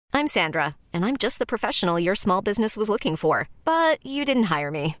I'm Sandra, and I'm just the professional your small business was looking for. But you didn't hire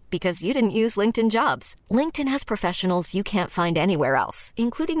me because you didn't use LinkedIn Jobs. LinkedIn has professionals you can't find anywhere else,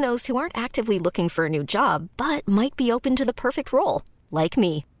 including those who aren't actively looking for a new job, but might be open to the perfect role, like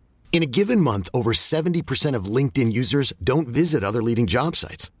me. In a given month, over 70% of LinkedIn users don't visit other leading job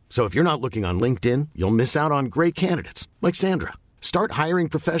sites. So if you're not looking on LinkedIn, you'll miss out on great candidates like Sandra. Start hiring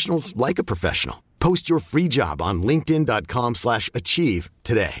professionals like a professional. Post your free job on linkedin.com/achieve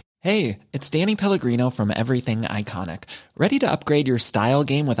today. Hey, it's Danny Pellegrino from Everything Iconic. Ready to upgrade your style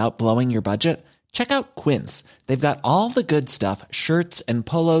game without blowing your budget? Check out Quince. They've got all the good stuff, shirts and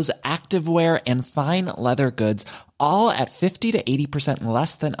polos, activewear, and fine leather goods, all at 50 to 80%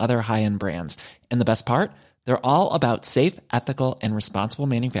 less than other high-end brands. And the best part? They're all about safe, ethical, and responsible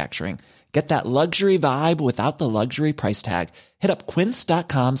manufacturing. Get that luxury vibe without the luxury price tag. Hit up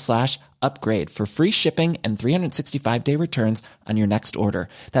quince.com/upgrade for free shipping and 365-day returns on your next order.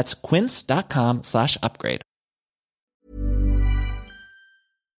 That's quince.com/upgrade.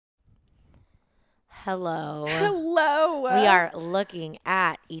 Hello. Hello. We are looking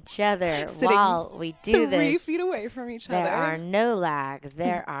at each other Sitting while we do 3 this. feet away from each other. There are no lags.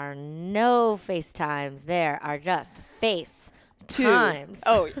 There are no FaceTimes. There are just FaceTimes.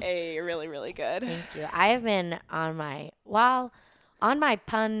 Oh, really, really good. Thank you. I have been on my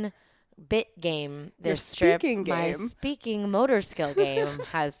pun bit game this trip. speaking My game. speaking motor skill game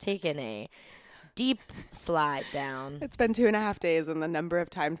has taken a deep slide down. It's been 2.5 days, and the number of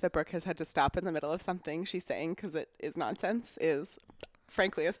times that Brooke has had to stop in the middle of something she's saying because it is nonsense is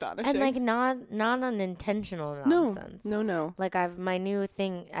frankly astonishing. And like not unintentional nonsense. No. Like my new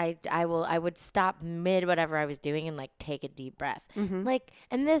thing. I would stop mid whatever I was doing and like take a deep breath. Mm-hmm. Like,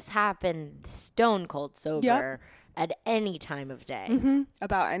 and this happened stone cold sober at any time of day. Mm-hmm.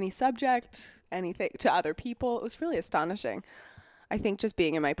 About any subject, anything to other people. It was really astonishing. I think just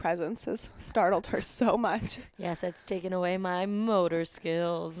being in my presence has startled her so much. Yes, it's taken away my motor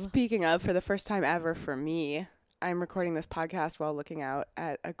skills. Speaking of, for the first time ever for me, I'm recording this podcast while looking out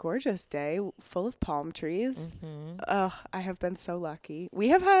at a gorgeous day full of palm trees. Mm-hmm. Ugh, I have been so lucky. We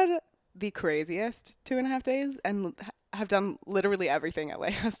have had the craziest 2.5 days and have done literally everything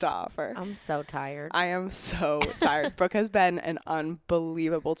LA has to offer. I'm so tired. I am so tired. Brooke has been an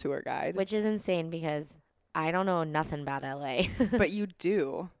unbelievable tour guide. Which is insane because I don't know nothing about LA. But you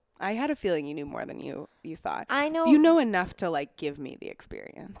do. I had a feeling you knew more than you thought. I know. You know enough to like give me the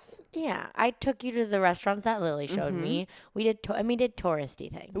experience. Yeah, I took you to the restaurants that Lily showed me. We did did touristy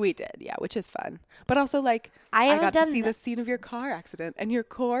things. We did, yeah, which is fun. But also, like, I I haven't got to done see the scene of your car accident and your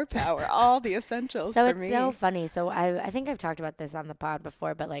core power, all the essentials So for it's me. so funny. So I think I've talked about this on the pod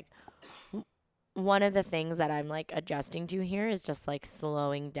before, but like one of the things that I'm like adjusting to here is just like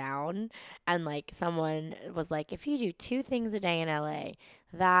slowing down. And like someone was like, if you do 2 things a day in LA,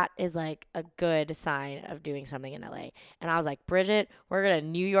 that is like a good sign of doing something in LA. And I was like, Bridget, we're going to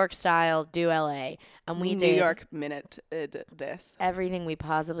New York style do LA. And we New did York minute this, everything we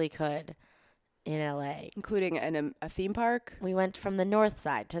possibly could in LA. including a theme park. We went from the north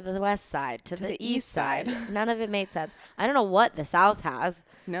side to the west side to the the east east side. side. None of it made sense. I don't know what the south has.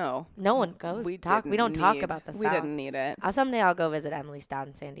 No, No one goes. We don't didn't talk need- about the We south. didn't need it. Someday I'll go visit Emily's down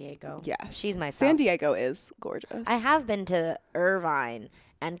in San Diego. Yes, She's my San south. Diego is gorgeous. I have been to Irvine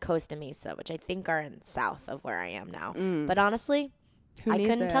and Costa Mesa, which I think are in south of where I am now. But honestly, Who I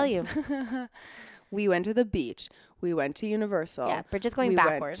needs couldn't it? tell you. We went to the beach. We went to Universal. Yeah, but just going we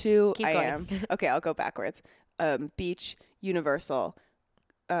backwards. Went to, Keep I going. am. Okay, I'll go backwards. Beach, Universal,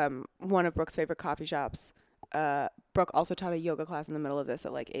 one of Brooke's favorite coffee shops. Brooke also taught a yoga class in the middle of this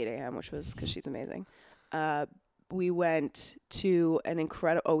at like 8 a.m., which was because she's amazing. We went to an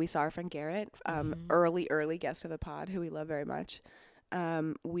incredible, we saw our friend Garrett, early guest of the pod, who we love very much.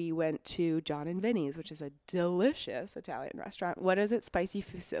 We went to John and Vinny's, which is a delicious Italian restaurant. What is it? Spicy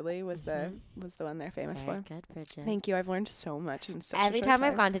Fusilli was the one they're famous Very for. good, Bridget. Thank you. I've learned so much in such Every a short time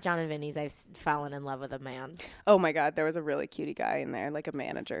I've gone to John and Vinny's, I've fallen in love with a man. Oh my God, there was a really cutie guy in there, like a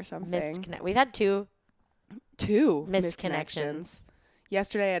manager or something. We've had 2 Two misconnections.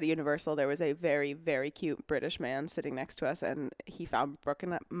 Yesterday at Universal, there was a very, very cute British man sitting next to us, and he found Brooke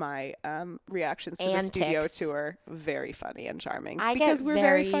and my reactions to the studio Antics. tour very funny and charming. I because get we're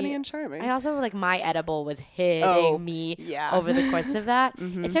very very- funny and charming. I also like my edible was hitting Oh, me yeah. over the course of that.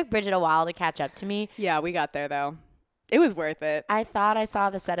 It took Bridget a while to catch up to me. Yeah, we got there, though. It was worth it. I thought I saw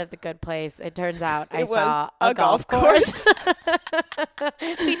the set of The Good Place. It turns out I It was saw a golf course.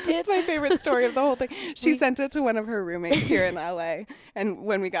 We did. It's my favorite story of the whole thing. She sent it to one of her roommates here in LA. And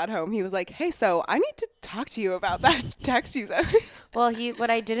when we got home, he was like, hey, so I need to talk to you about that text you sent. Well, what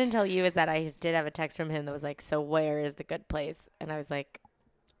I didn't tell you is that I did have a text from him that was like, so where is The Good Place? And I was like,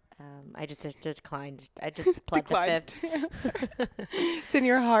 I just declined. I just pled the fifth. It's in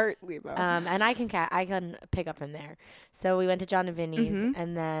your heart, Lebo. And I can pick up from there. So we went to John and Vinny's,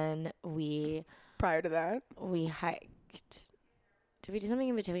 and then prior to that, we hiked. Did we do something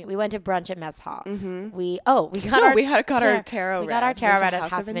in between? We went to brunch at Mess Hall. We got our tarot. We got our tarot read at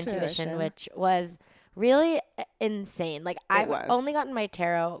House of Intuition, which was really insane. Like I've only gotten my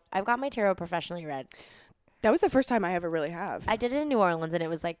tarot. I've got my tarot professionally read. That was the first time I ever really have. I did it in New Orleans, and it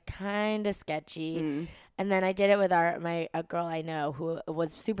was like kind of sketchy. And then I did it with a girl I know who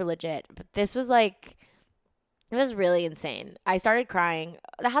was super legit. But this was like, it was really insane. I started crying.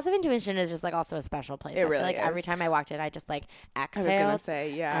 The House of Intuition is just like also a special place. I feel like every time I walked in, I just like exhaled. I was gonna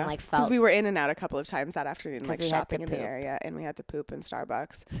say, yeah, and like felt, because we were in and out a couple of times that afternoon, like shopping in the area, and we had to poop in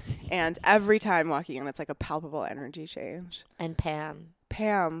Starbucks. And every time walking in, it's like a palpable energy change. And Pam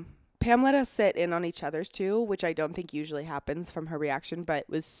let us sit in on each other's too, which I don't think usually happens from her reaction, but it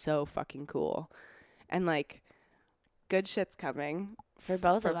was so fucking cool. And like, good shit's coming for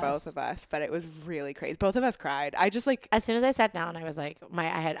both of us, but it was really crazy. Both of us cried. I just like, as soon as I sat down, I was like,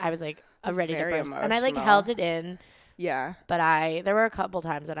 I was like ready to burst. Emotional. And I like held it in. Yeah. But there were a couple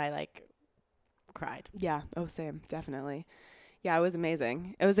times that I like cried. Yeah. Oh, same. Definitely. Yeah, it was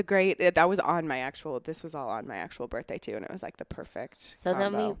amazing. It was a great. That was on my actual. This was all on my actual birthday too, and it was like the perfect. So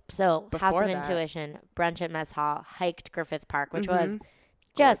combo. House of Intuition, brunch at Mess Hall, hiked Griffith Park, which was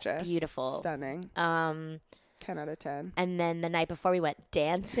just gorgeous, beautiful, stunning. 10 out of 10. And then the night before we went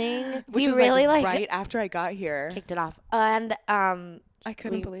dancing, which was really like right after I got here, kicked it off, and I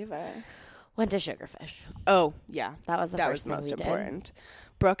couldn't believe it. Went to Sugarfish. Oh yeah, that was the most important.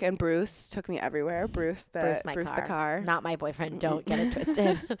 Brooke and Bruce took me everywhere. Bruce the car. Not my boyfriend. Don't get it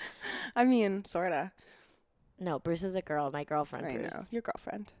twisted. I mean, sorta. No, Bruce is a girl. My girlfriend. I Bruce. know. Your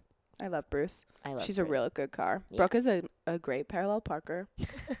girlfriend. I love Bruce. She's Bruce. a real good car. Yeah. Brooke is a great parallel parker.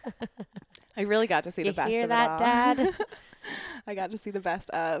 I really got to see the best hear of that, it all. Dad? I got to see the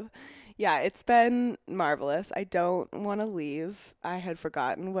best of. Yeah, it's been marvelous. I don't want to leave. I had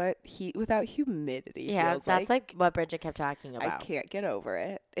forgotten what heat without humidity feels that's like what Bridget kept talking about. I can't get over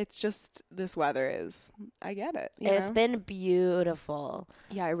it. It's just this weather is, I get it. It's been beautiful.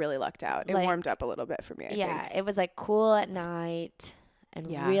 Yeah, I really lucked out. It warmed up a little bit for me, I think. It was like cool at night and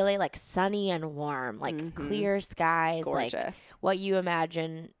really like sunny and warm, like clear skies. Gorgeous. Like what you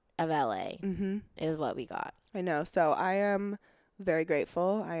imagine of LA is what we got. I know. So I am very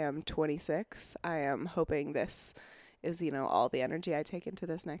grateful. I am 26. I am hoping this is, all the energy I take into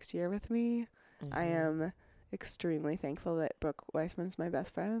this next year with me. I am extremely thankful that Brooke Weissman is my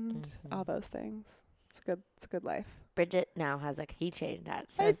best friend. All those things. It's a good life. Bridget now has a keychain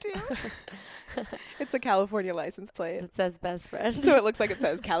that says... I do. It's a California license plate. It says best friend. So it looks like it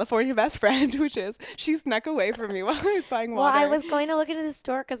says California best friend, which is she snuck away from me while I was buying water. Well, I was going to look into the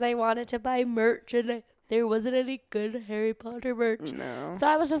store because I wanted to buy merch and there wasn't any good Harry Potter merch. No. So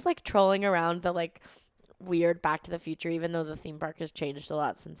I was just like trolling around the like weird Back to the Future, even though the theme park has changed a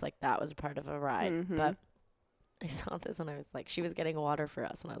lot since like that was part of a ride. But I saw this and I was like, she was getting water for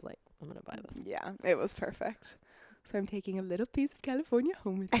us and I was like, I'm going to buy this. Yeah, it was perfect. So I'm taking a little piece of California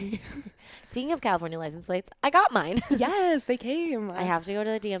home with me. Speaking of California license plates, I got mine. Yes, they came. I have to go to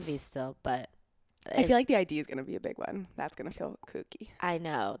the DMV still, but I feel like the ID is going to be a big one. That's going to feel kooky. I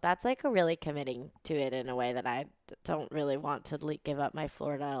know. That's like really committing to it in a way that I don't really want to give up my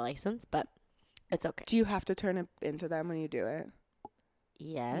Florida license, but it's okay. Do you have to turn it into them when you do it?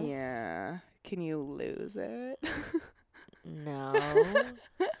 Yes. Yeah. Can you lose it? No.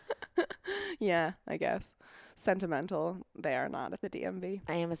 Yeah, I guess. Sentimental. They are not at the DMV.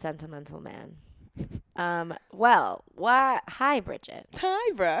 I am a sentimental man. Well, what? Hi, Bridget.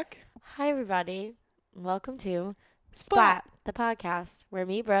 Hi, Brooke. Hi, everybody. Welcome to Splat, the podcast where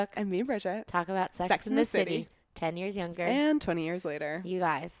me, Brooke, and me, Bridget, talk about Sex in the City. 10 years younger. And 20 years later. You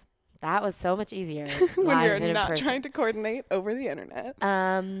guys, that was so much easier when you're not trying to coordinate over the internet.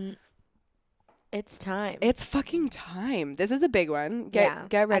 It's time. It's fucking time. This is a big one.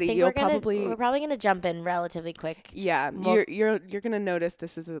 Get ready. We're probably gonna jump in relatively quick. Yeah, you're gonna notice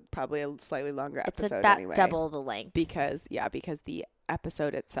this is probably a slightly longer episode. It's about anyway, double the length because the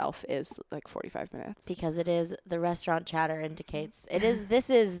episode itself is like 45 minutes. Because it is the restaurant chatter indicates it is. This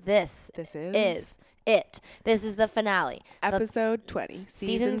is it. This is the finale. Episode 20,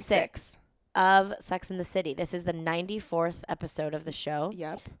 season 6 of Sex in the City. This is the 94th episode of the show.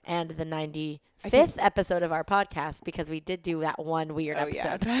 Yep. And the 95th episode of our podcast because we did do that one weird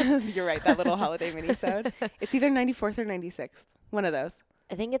episode. Yeah. You're right. That little holiday mini-sode. It's either 94th or 96th. One of those.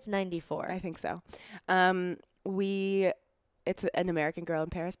 I think it's 94. I think so. It's An American Girl in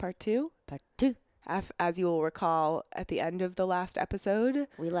Paris Part 2. Part 2. As you will recall, at the end of the last episode,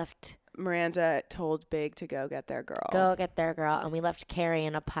 We left Miranda told Big to go get their girl. and we left Carrie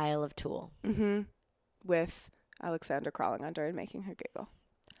in a pile of tulle. Mm-hmm. With Alexander crawling under and making her giggle.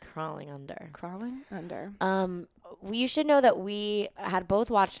 Crawling under. Crawling under. You should know that we had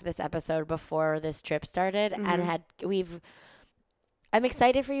both watched this episode before this trip started, and I'm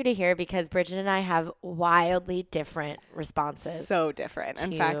excited for you to hear because Bridget and I have wildly different responses. So different.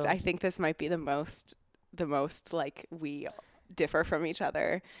 In fact, I think this might be the most like we differ from each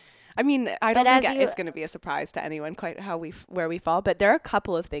other. I mean, I don't think it's going to be a surprise to anyone quite where we fall, but there are a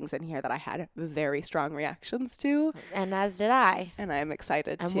couple of things in here that I had very strong reactions to. And as did I. And I'm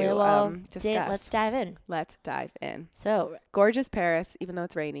excited to discuss. Let's dive in. Let's dive in. So, gorgeous Paris, even though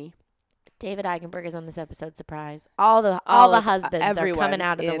it's rainy. David Eichenberg is on this episode, surprise. All the husbands are coming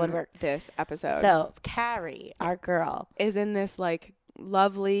out of the woodwork. This episode. So, Carrie, our girl, is in this like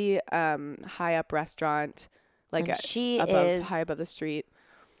lovely high up restaurant, like high above the street.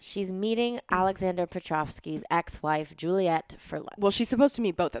 She's meeting Alexander Petrovsky's ex-wife, Juliet, for lunch. Well, she's supposed to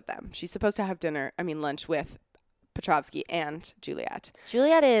meet both of them. She's supposed to have lunch with Petrovsky and Juliet.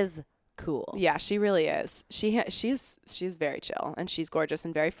 Juliet is cool. Yeah, she really is. She's very chill, and she's gorgeous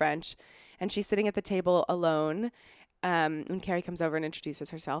and very French. And she's sitting at the table alone when Carrie comes over and introduces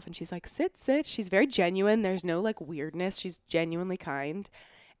herself. And she's like, sit. She's very genuine. There's no like weirdness. She's genuinely kind.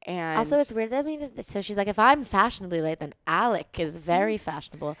 And also, it's weird that so she's like, if I'm fashionably late, then Alec is very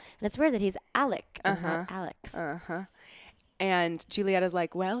fashionable, and it's weird that he's Alec and not Alex. And Juliet is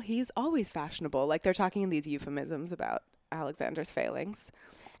like, well, he's always fashionable. Like they're talking in these euphemisms about Alexander's failings,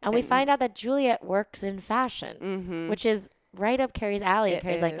 and we find out that Juliet works in fashion, which is right up Carrie's alley. And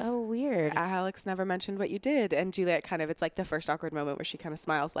Carrie's like, oh, weird. Alex never mentioned what you did, and Juliet it's like the first awkward moment where she kind of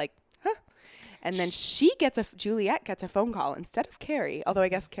smiles, like, huh. And then Juliet gets a phone call instead of Carrie, although I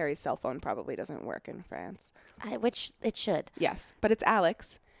guess Carrie's cell phone probably doesn't work in France. Which it should. Yes, but it's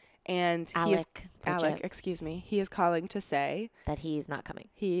Alex, and Alec, excuse me. He is calling to say that he's not coming.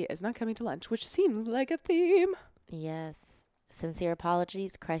 He is not coming to lunch, which seems like a theme. Yes. Sincere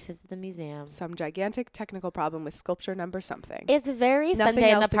apologies, crisis at the museum. Some gigantic technical problem with sculpture number something. It's very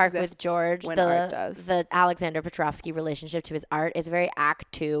Sunday in the Park with George. The Alexander Petrovsky relationship to his art is very Act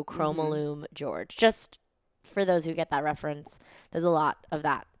 2 Chromaloom George. Just for those who get that reference, there's a lot of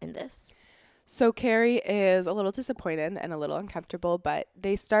that in this. So Carrie is a little disappointed and a little uncomfortable, but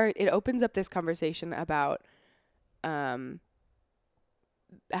it opens up this conversation about how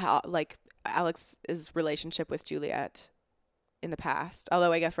like Alex's relationship with Juliet in the past,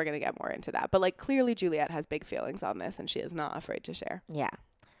 although I guess we're going to get more into that. But like clearly Juliet has big feelings on this and she is not afraid to share. Yeah.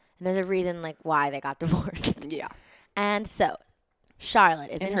 And there's a reason like why they got divorced. Yeah. And so Charlotte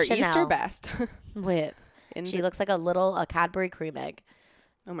is in her Chanel Easter best. She looks like a Cadbury cream egg.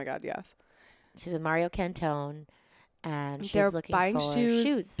 Oh my God, yes. She's with Mario Cantone and she's They're looking buying for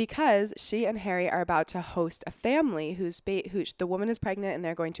shoes because she and Harry are about to host a family who the woman is pregnant and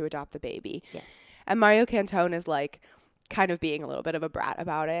they're going to adopt the baby. Yes. And Mario Cantone is like kind of being a little bit of a brat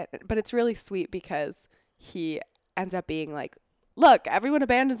about it, but it's really sweet because he ends up being like, look, everyone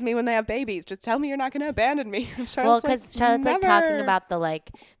abandons me when they have babies. Just tell me you're not going to abandon me. Well, because Charlotte's like talking about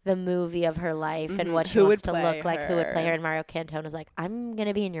the movie of her life and what she wants to look like, who would play her. And Mario Cantone is like, I'm going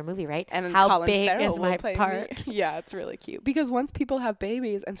to be in your movie, right? And how Colin big Farrell is my part? Yeah, it's really cute. Because once people have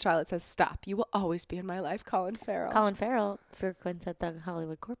babies and Charlotte says, stop, you will always be in my life, Colin Farrell. Colin Farrell frequents at the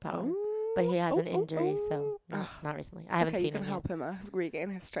Hollywood Court Power. But he has an injury, so not recently. I haven't seen him You can help him regain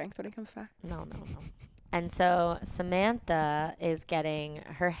his strength when he comes back. No. And so Samantha is getting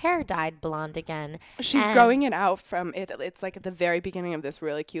her hair dyed blonde again. She's growing it out from it. It's like at the very beginning of this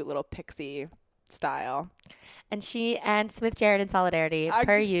really cute little pixie style. And she and Smith Jerrod in solidarity,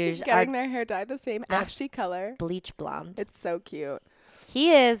 per usual, getting their hair dyed the same ashy color. Bleach blonde. It's so cute.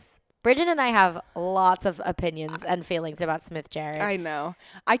 He is. Bridget and I have lots of opinions and feelings about Smith Jerrod. I know.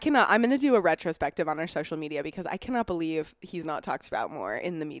 I'm going to do a retrospective on our social media because I cannot believe he's not talked about more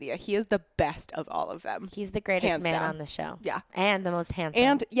in the media. He is the best of all of them. He's the greatest man on the show. Yeah. And the most handsome.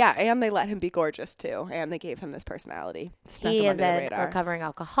 And they let him be gorgeous too. And they gave him this personality. He is a recovering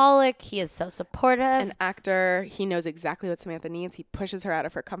alcoholic. He is so supportive. An actor. He knows exactly what Samantha needs. He pushes her out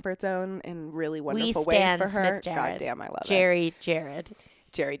of her comfort zone in really wonderful ways for her. God damn, I love Jerry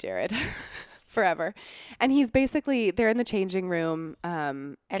Jared forever. And he's basically, they're in the changing room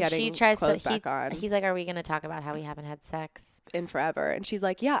and getting she tries clothes back on. He's like, are we going to talk about how we haven't had sex in forever? And she's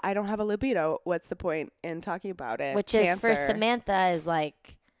like, yeah, I don't have a libido. What's the point in talking about it? Which is for Samantha is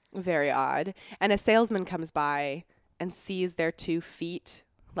like very odd. And a salesman comes by and sees their 2 feet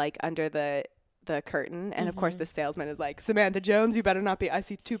like under the the curtain, and of course the salesman is like, Samantha Jones, you better not be. I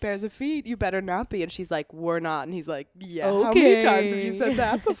see 2 pairs of feet. You better not be. And she's like, we're not. And he's like, yeah. Okay. How many times have you said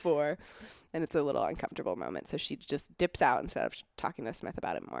that before? And it's a little uncomfortable moment. So she just dips out instead of talking to Smith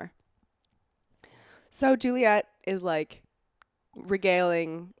about it more. So Juliet is like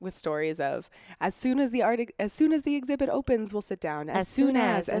regaling with stories of as soon as the exhibit opens, we'll sit down. As soon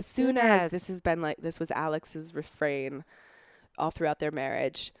as. This has been like, this was Alex's refrain all throughout their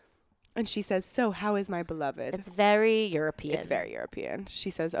marriage. And she says, so how is my beloved? It's very European. It's very European. She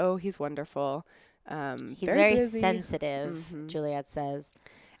says, oh, he's wonderful. He's very sensitive, Juliet says.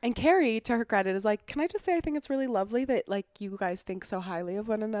 And Carrie, to her credit, is like, can I just say I think it's really lovely that, like, you guys think so highly of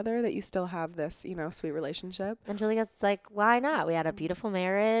one another, that you still have this, you know, sweet relationship. And Juliet's like, why not? We had a beautiful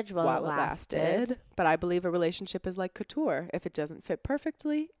marriage while it lasted. But I believe a relationship is like couture. If it doesn't fit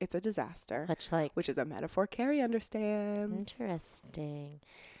perfectly, it's a disaster. Which is a metaphor Carrie understands. Interesting.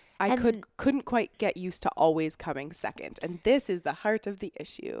 I couldn't quite get used to always coming second. And this is the heart of the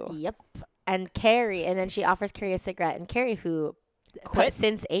issue. Yep. And Carrie, and then she offers Carrie a cigarette. And Carrie, who quit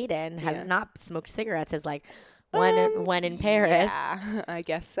since Aiden, has not smoked cigarettes, is like, when in Paris. Yeah, I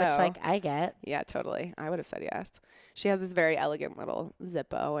guess so. Which, like, I get. Yeah, totally. I would have said yes. She has this very elegant little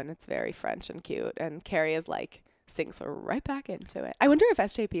Zippo, and it's very French and cute. And Carrie is like, sinks right back into it. I wonder if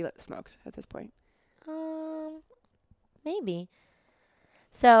SJP smoked at this point. Maybe.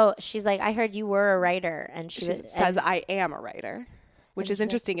 So she's like, I heard you were a writer. And she says, I am a writer. Which is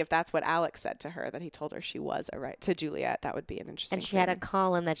interesting if that's what Alex said to her, that he told her she was a writer. To Juliet, that would be an interesting And she had a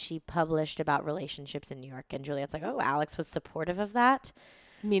column that she published about relationships in New York. And Juliet's like, oh, Alex was supportive of that.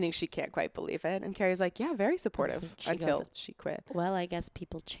 Meaning she can't quite believe it. And Carrie's like, yeah, very supportive until she quit. Well, I guess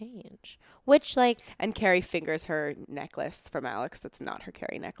people change. Which, like... And Carrie fingers her necklace from Alex that's not her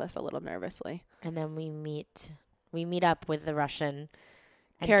Carrie necklace a little nervously. And then we meet up with the Russian.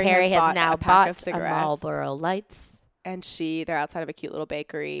 And Carrie has now bought a Marlboro Lights. And they're outside of a cute little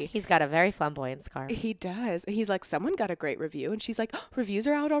bakery. He's got a very flamboyant scarf. He does. He's like, someone got a great review. And she's like, oh, reviews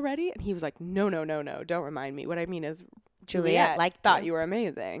are out already? And he was like, no. Don't remind me. What I mean is, Juliet thought you were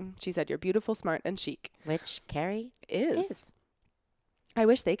amazing. She said, you're beautiful, smart, and chic. Which Carrie is. I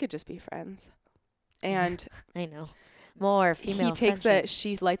wish they could just be friends. And I know. More female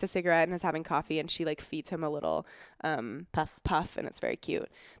she lights a cigarette and is having coffee, and she like feeds him a little puff, and it's very cute.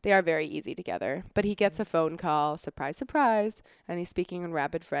 They are very easy together. But he gets a phone call, surprise, surprise, and he's speaking in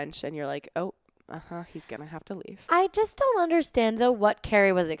rapid French, and you're like, oh, he's gonna have to leave. I just don't understand though what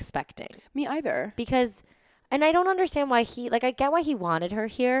Carrie was expecting. Me either. Because, and I don't understand why I get why he wanted her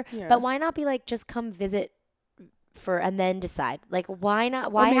here, but why not be like, just come visit and then decide? Like, why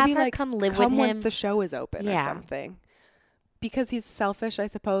not? Why have her come live with him once the show is open or something? Because he's selfish, I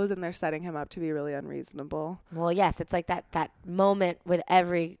suppose, and they're setting him up to be really unreasonable. Well, yes, it's like that moment with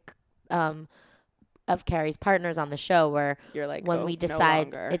every of Carrie's partners on the show where you're like, when we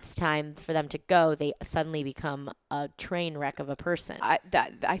decide it's time for them to go, they suddenly become a train wreck of a person. I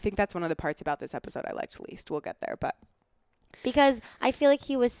think that's one of the parts about this episode I liked least. We'll get there, but because I feel like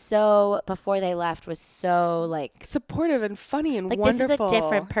he was so, before they left, was so like supportive and funny and like wonderful. This is a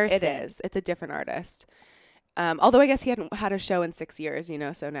different person. It is. It's a different artist. Although I guess he hadn't had a show in 6 years, you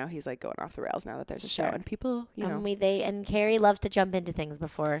know, so now he's like going off the rails now that there's a show, and people, you know. And Carrie loves to jump into things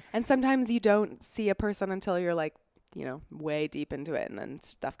before. And sometimes you don't see a person until you're like, you know, way deep into it, and then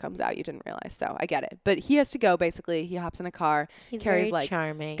stuff comes out you didn't realize. So I get it. But he has to go, basically. He hops in a car. He's Carrie's very like,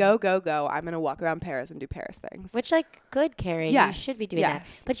 charming. Go. I'm going to walk around Paris and do Paris things. Which, like, good, Carrie. Yes. You should be doing that.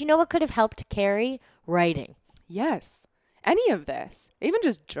 But you know what could have helped Carrie? Writing. Yes. Any of this, even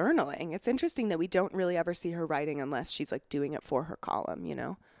just journaling. It's interesting that we don't really ever see her writing unless she's like doing it for her column, you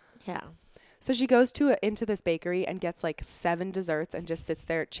know? Yeah. So she goes into this bakery and gets like 7 desserts and just sits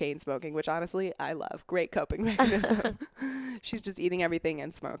there chain smoking, which honestly I love. Great coping mechanism. She's just eating everything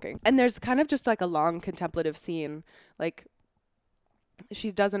and smoking. And there's kind of just like a long contemplative scene, like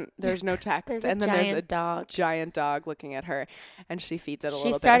there's no text. And then there's a giant dog looking at her, and she feeds it a little bit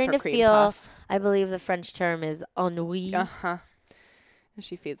of her She's starting to feel, puff. I believe the French term is ennui. And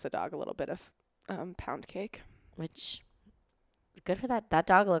she feeds the dog a little bit of pound cake. Which, good for that. That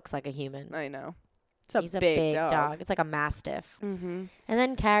dog looks like a human. I know. He's a big dog. It's like a mastiff. Mm-hmm. And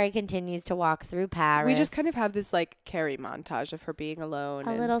then Carrie continues to walk through Paris. We just kind of have this like Carrie montage of her being alone.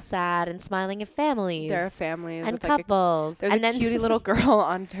 A little sad and smiling at families. There are families. And couples. There's a cutie little girl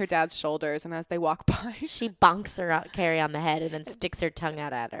on her dad's shoulders, and as they walk by, she bonks Carrie on the head and then sticks her tongue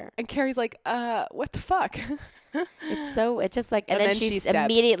out at her. And Carrie's like, what the fuck? It's just like, and then she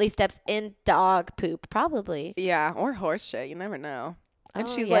immediately steps in dog poop, probably. Yeah, or horse shit. You never know. And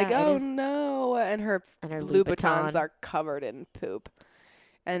she's like, oh no. And her Louboutins are covered in poop.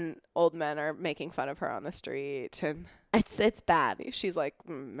 and old men are making fun of her on the street, and It's bad. she's like, It's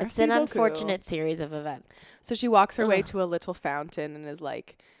 "Merci an beaucoup." unfortunate series of events. So she walks her way Ugh. to a little fountain and is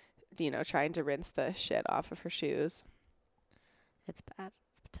like, trying to rinse the shit off of her shoes. It's bad.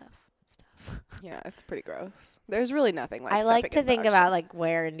 It's tough. It's tough. Yeah, it's pretty gross. There's really nothing like I like stepping to in think dog about like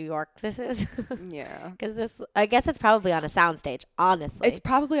where in New York this is. shit. Yeah. Because I guess it's probably on a soundstage, honestly. It's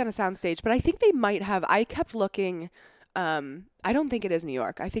probably on a soundstage, but I think they might have. I kept looking. I don't think it is New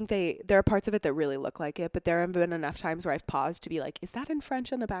York. I think there are parts of it that really look like it, but there have been enough times where I've paused to be like, is that in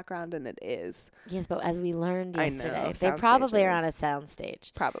French in the background? And it is. Yes, but as we learned I know, yesterday, they soundstage probably are is. on a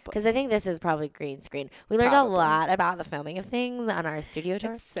soundstage. Probably. Because I think this is probably green screen. We learned Probably. a lot about the filming of things on our studio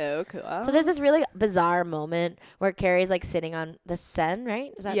tour. It's so cool. So there's this really bizarre moment where Carrie's like sitting on the Seine,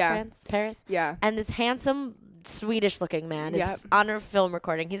 right? Is that Yeah. France? Paris? Yeah. And this handsome Swedish-looking man Yep. is on a film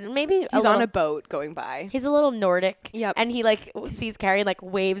recording. He's maybe He's on a boat going by. He's a little Nordic. Yep. And he like sees Carrie and like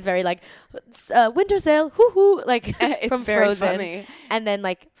waves very like winter sail, hoo hoo, like It's from very Frozen. funny. And then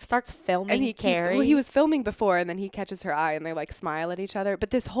like starts filming And he Carrie. he was filming before, and then he catches her eye, and they like smile at each other. But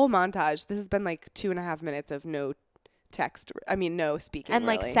this whole montage, this has been like 2.5 minutes of no text. I mean, no speaking. and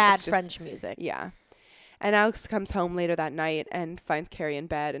like really. sad It's just- French music. Yeah. And Alex comes home later that night and finds Carrie in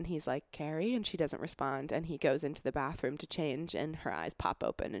bed, and he's like, "Carrie?" And she doesn't respond. And he goes into the bathroom to change, and her eyes pop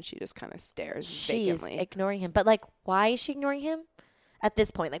open, and she just kind of stares She's vacantly. ignoring him. But like, why is she ignoring him at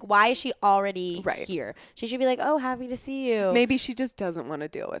this point? Like, why is she already Right. here? She should be like, oh, happy to see you. Maybe she just doesn't want to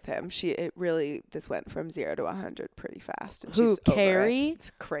deal with him. This went from 0 to 100 pretty fast. And Who, she's over it. Carrie?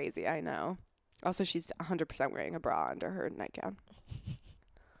 It's crazy, I know. Also, she's 100% wearing a bra under her nightgown.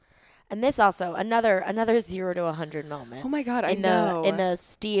 And this also another 0 to 100 moment. Oh my God, I in know. the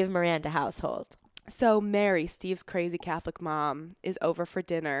Steve Miranda household. So Mary, Steve's crazy Catholic mom, is over for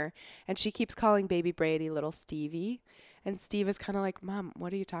dinner, and she keeps calling baby Brady little Stevie. And Steve is kind of like, "Mom,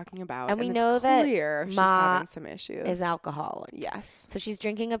 what are you talking about?" And we it's know that clear she's Ma having some issues. Is alcoholic. Yes. So she's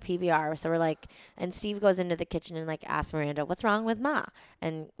drinking a PBR. So we're like, and Steve goes into the kitchen and like asks Miranda, "What's wrong with Ma?"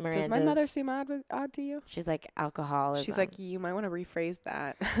 And Miranda, Does my mother seem odd to you? She's like, alcoholism. She's like, "You might want to rephrase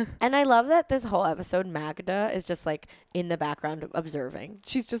that." and I love that this whole episode, Magda is just like in the background observing.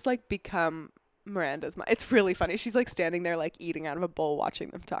 She's just like become Miranda's mom. It's really funny. She's like standing there like eating out of a bowl, watching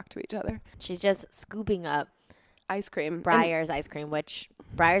them talk to each other. She's just scooping up Ice cream. Breyer's ice cream, which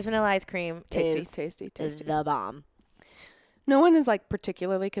Breyer's vanilla ice cream Tasty. is the bomb. No one is like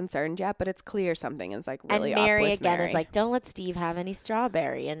particularly concerned yet, but it's clear something is like really and Mary up with again Mary. is like, don't let Steve have any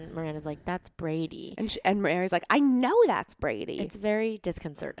strawberry. And Miranda's like, that's Brady. and Mary's like, "I know that's Brady." It's very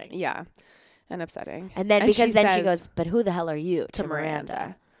disconcerting. Yeah, and upsetting. And then because then she says goes, but who the hell are you? to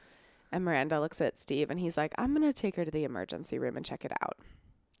Miranda. And Miranda looks at Steve, and he's like, "I'm gonna take her to the emergency room and check it out."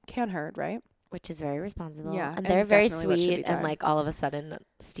 Can't hurt, right? Which is very responsible. Yeah, And and they're very definitely what should be sweet. And done. like all of a sudden,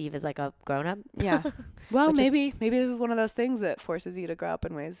 Steve is like a grown up. Yeah. Well, Which is- maybe this is one of those things that forces you to grow up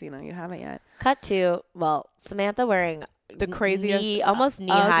in ways you haven't yet. Cut to, Samantha wearing The craziest, almost knee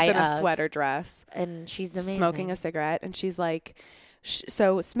Uggs high and a Uggs. sweater dress, And she's amazing. smoking a cigarette, and she's like,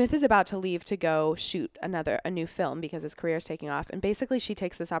 so Smith is about to leave to go shoot a new film because his career is taking off, and basically she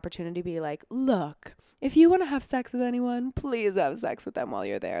takes this opportunity to be like, "Look, if you want to have sex with anyone, please have sex with them while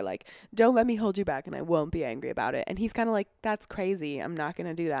you're there. Like, don't let me hold you back, and I won't be angry about it." And he's kind of like, "That's crazy. I'm not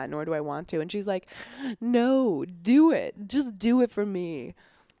gonna do that, nor do I want to." And she's like, "No, do it. Just do it for me."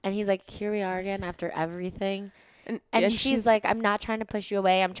 And he's like, here we are again after everything. And And she's like, I'm not trying to push you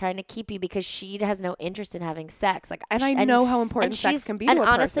away. I'm trying to keep you because she has no interest in having sex. Like, And I know how important sex she's- can be And to a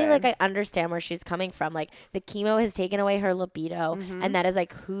honestly, person. like, I understand where she's coming from. Like, the chemo has taken away her libido, and that is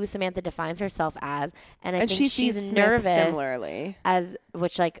like who Samantha defines herself as. And I and think she she's sees Smith nervous similarly. as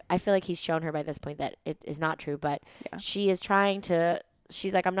which, like, I feel like he's shown her by this point that it is not true. But she is trying to.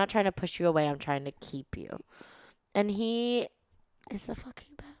 She's like, I'm not trying to push you away. I'm trying to keep you. And he is the fucking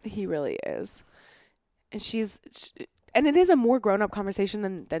best. He really is. And it is a more grown-up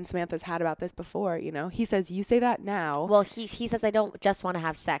conversation than Samantha's had about this before, He says, "You say that now." Well, he says, I don't just want to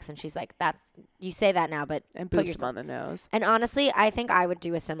have sex. And she's like, you say that now, but and put boops him yourself. on the nose. And honestly, I think I would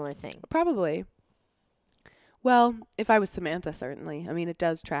do a similar thing. Probably. Well, if I was Samantha, certainly. I mean, it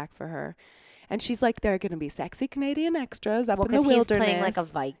does track for her. And she's like, there are going to be sexy Canadian extras up in the Because wilderness. he's playing like a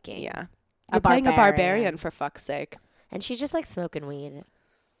Viking. Yeah. A You're playing a barbarian. barbarian, for fuck's sake. And she's just like smoking weed.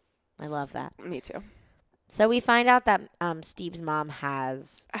 I love that. Me too. So we find out that Steve's mom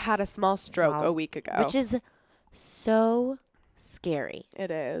has, I had a small stroke a week ago. which is so scary.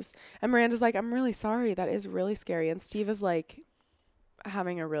 It is. And Miranda's like, "I'm really sorry. That is really scary." And Steve is like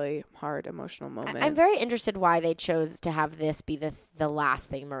having a really hard emotional moment. I'm very interested why they chose to have this be the last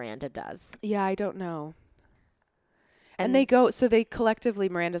thing Miranda does. Yeah, I don't know. And they go, so they collectively,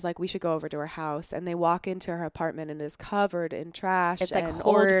 Miranda's like, we should go over to her house. And they walk into her apartment and it is covered in trash It's and like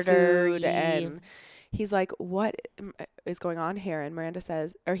old hoarder-y. food. And he's like, what is going on here? And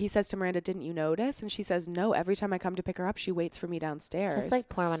he says to Miranda, didn't you notice? And she says, no, every time I come to pick her up, she waits for me downstairs. Just like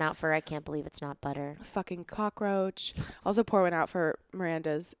pour one out for her. I can't believe it's not butter. Fucking cockroach. Also pour one out for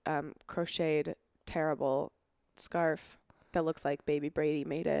Miranda's crocheted, terrible scarf that looks like baby Brady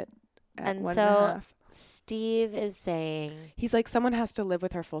made it at And 1.5. Steve is saying, He's like, someone has to live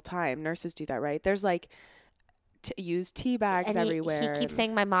with her full time. Nurses do that, right? There's like use tea bags and everywhere. he keeps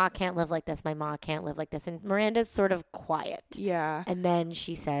saying, my ma can't live like this. My ma can't live like this. And Miranda's sort of quiet. Yeah. And then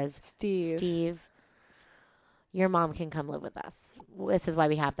she says, Steve, your mom can come live with us. This is why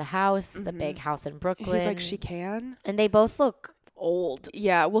we have the house, the big house in Brooklyn. he's like, she can? And they both look old.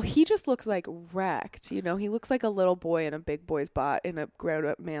 Yeah. Well, he just looks like wrecked. You know, he looks like a little boy in a big boy's in a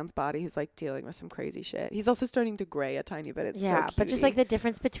grown-up man's body who's like dealing with some crazy shit. He's also starting to gray a tiny bit. It's so But just cutie. like the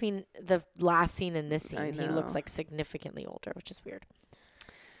difference between the last scene and this I scene, he looks know. like significantly older, which is weird.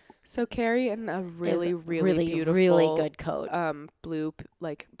 So Carrie in a really, really, really beautiful, really good coat. Blue,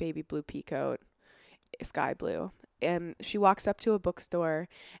 like baby blue pea coat, sky blue. And she walks up to a bookstore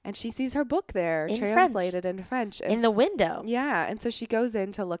and she sees her book there In translated into French. And in the window. Yeah. And so she goes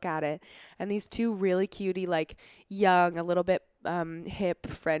in to look at it. And these two really cutie, like young, a little bit hip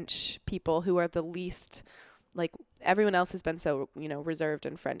French people who are the least, like everyone else has been so, you know, reserved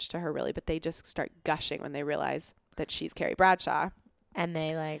and French to her really. But they just start gushing when they realize that she's Carrie Bradshaw. And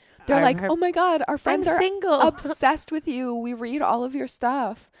they're like, oh my God, our friends I'm are single. obsessed with you. We read all of your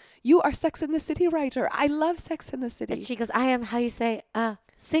stuff. You are Sex and the City writer. I love Sex and the City. And she goes, I am, how you say,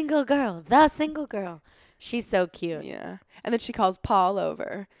 single girl, the single girl. She's so cute. Yeah. And then she calls Paul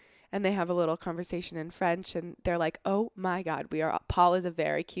over and they have a little conversation in French and they're like, oh my God, Paul is a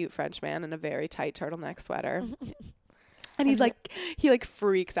very cute French man in a very tight turtleneck sweater. And he's like, he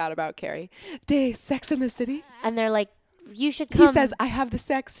freaks out about Carrie. Day Sex and the City. And they're like, you should come. He says, I have the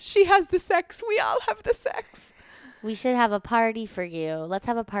sex. She has the sex. We all have the sex. We should have a party for you. Let's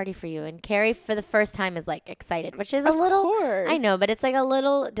have a party for you. And Carrie, for the first time, is like excited, which is a little. Course. I know, but it's like a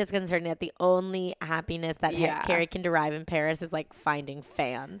little disconcerting that the only happiness that Carrie can derive in Paris is like finding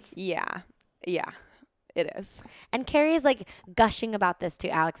fans. Yeah. Yeah. It is. And Carrie is like gushing about this to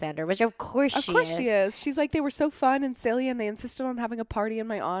Alexander, which of course she is. She's like, they were so fun and silly and they insisted on having a party in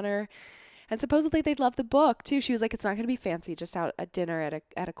my honor. And supposedly they'd love the book too. She was like, it's not going to be fancy, just out at dinner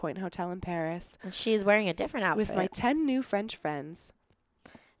at a quaint hotel in Paris. And she's wearing a different outfit. With my 10 new French friends.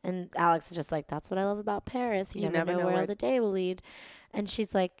 And Alex is just like, that's what I love about Paris. You never know where the day will lead. And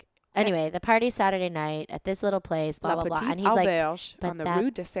she's like, anyway, the party's Saturday night at this little place, blah, blah, blah. And he's Auberge like, on the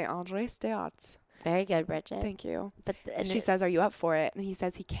Rue de Saint-André-des-Arts. Very good, Bridget. Thank you. But she says, are you up for it? And he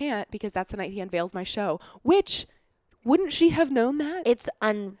says he can't because that's the night he unveils my show. Which, wouldn't she have known that? It's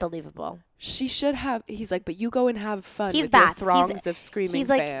unbelievable. She should have. He's like, but you go and have fun He's with back. your throngs of screaming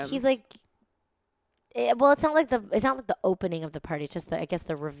fans. He's like, well, it's not like the opening of the party. It's just I guess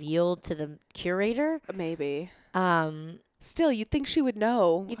the reveal to the curator. Maybe. Still, you'd think she would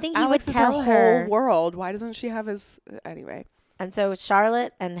know. You think Alex he would tell is her her whole world. Why doesn't she have his anyway? And so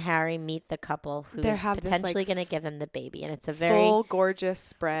Charlotte and Harry meet the couple who's potentially going to give them the baby, and it's a very full gorgeous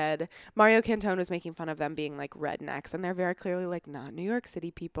spread. Mario Cantone was making fun of them being like rednecks, and they're very clearly like not New York City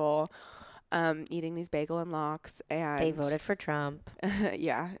people, eating these bagel and lox. And they voted for Trump.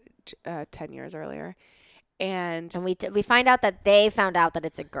 10 years earlier. And we find out that they found out that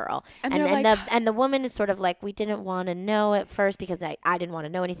it's a girl, and like, the woman is sort of like, we didn't want to know at first because I didn't want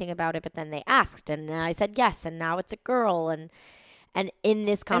to know anything about it, but then they asked and I said yes, and now it's a girl, and in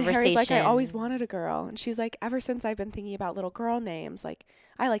this conversation, and Harry's like, I always wanted a girl, and she's like, ever since I've been thinking about little girl names, like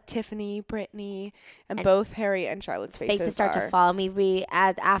I like Tiffany, Brittany, and both Harry and Charlotte's faces start to fall.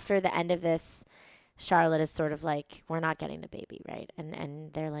 After the end of this, Charlotte is sort of like, we're not getting the baby, right?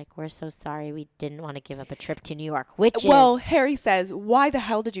 And they're like, we're so sorry. We didn't want to give up a trip to New York, Harry says, why the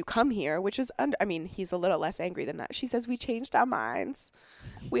hell did you come here? Which is, he's a little less angry than that. She says, we changed our minds.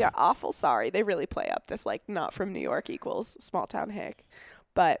 We are awful sorry. They really play up this, like, not from New York equals small town hick.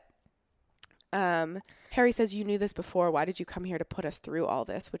 But Harry says, you knew this before. Why did you come here to put us through all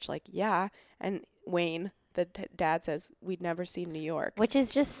this? Which, like, yeah. And Wayne, the dad, says, we'd never seen New York. Which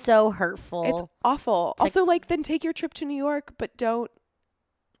is just so hurtful. It's awful. It's also, like, then take your trip to New York, but don't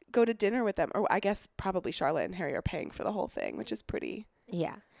go to dinner with them. Or I guess probably Charlotte and Harry are paying for the whole thing, which is pretty.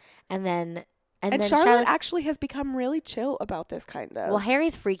 Yeah. And then Charlotte actually has become really chill about this kind of. Well,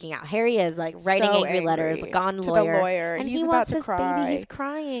 Harry's freaking out. Harry is like writing angry letters, gone to lawyer. the lawyer. And he's he about wants to this cry. baby. He's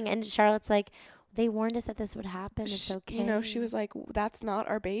crying. And Charlotte's like, they warned us that this would happen. It's okay. She was like, that's not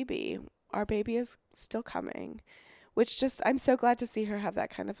our baby. Our baby is still coming. which just, I'm so glad to see her have that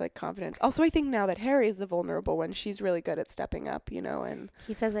kind of like confidence. Also, I think now that Harry is the vulnerable one, she's really good at stepping up, you know, and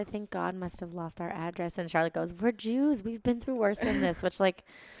He says, I think God must have lost our address. And Charlotte goes, we're Jews. We've been through worse than this, which like,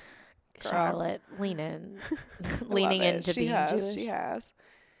 Girl. Charlotte, lean in. I Leaning love it. into She being has, Jewish. She has.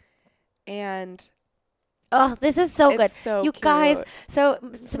 And Oh, this is so good. it's so You cute. guys, so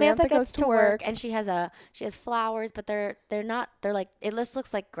Samantha Samantha gets goes to to work work. and she has flowers, but they're not, they're like, it just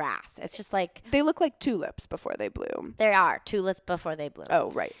looks like grass. It's just like, They look like tulips before they bloom. there are tulips before they bloom.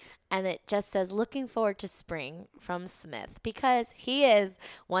 Oh, right. And it just says, looking forward to spring from Smith, because he is,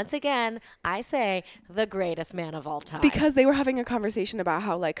 once again, I say, the greatest man of all time. Because they were having a conversation about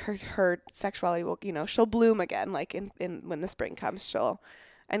how like her sexuality will, you know, she'll bloom again, like in when the spring comes,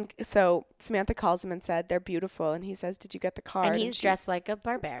 and so Samantha calls him and said, they're beautiful. And he says, did you get the card? And he's dressed like a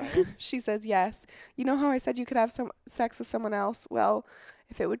barbarian. She says, yes. You know how I said you could have some sex with someone else? Well,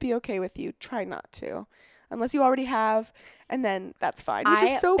 if it would be okay with you, try not to. Unless you already have. And then that's fine. Which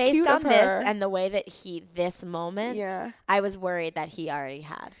is so based cute on of her. this and the way that this moment, Yeah. I was worried that he already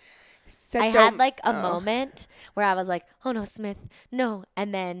had. Said, I had "Don't-" like a oh. moment where I was like, oh no, Smith, no.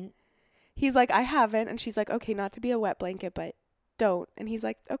 And then He's like, I haven't. And she's like, okay, not to be a wet blanket, but don't. And he's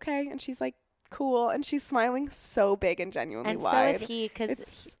like, okay. And she's like, cool. And she's smiling so big and genuinely and wide. so is he, because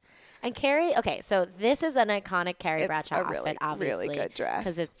It's and Carrie. Okay, so this is an iconic Carrie It's Bradshaw a really, outfit, obviously, really good dress.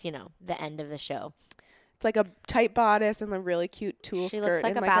 because it's the end of the show. It's like a tight bodice and a really cute tulle She skirt looks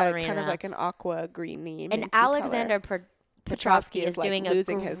like and a like kind ballerina. of like an aqua greeny And minty Alexander color. Petrovsky is like, doing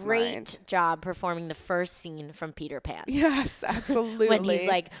losing a his great mind. job performing the first scene from Peter Pan. Yes, absolutely. When he's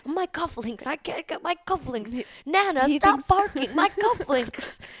like, my cufflinks, I can't get my cufflinks. Nana, he stop thinks- barking, my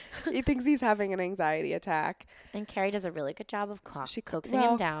cufflinks. he thinks he's having an anxiety attack. And Carrie does a really good job of coaxing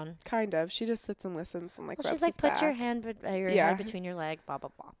well, him down. Kind of. She just sits and listens and like Well, rubs she's like, his put your back. hand, your Yeah. head between your legs, blah, blah,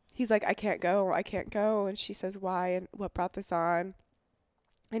 blah. He's like, I can't go. And she says, why? And what brought this on?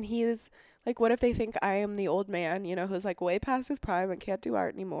 And he is like, what if they think I am the old man, you know, who's like way past his prime and can't do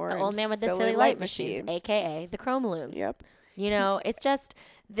art anymore? The and old man with the silly silly light machines, a.k.a. the chrome looms. Yep. You know, it's just,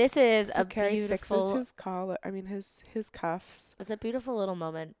 this is So a Carrie fixes beautiful, his collar. I mean, his cuffs. it's a beautiful little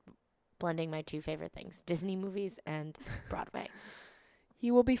moment blending my two favorite things, Disney movies and Broadway. He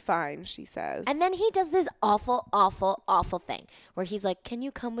will be fine, she says. And then he does this awful, awful, awful thing where he's like, can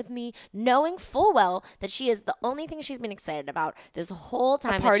you come with me? Knowing full well that she is the only thing she's been excited about this whole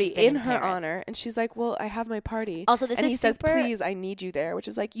time. a that party she's been in her Paris. honor. And she's like, well, I have my party. Also, this and is he says, super- please, I need you there, which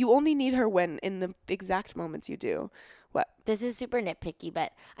is like, you only need her when in the exact moments you do. What? This is super nitpicky,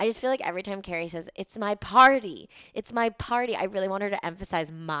 but I just feel like every time Carrie says, it's my party, I really want her to emphasize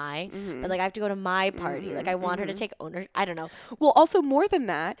my, but like I have to go to my party. Like I want her to take ownership. I don't know. Well, also more than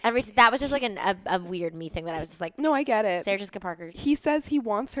that. That was just like a weird me thing that I was just like, No, I get it. Sarah Jessica Parker. He says he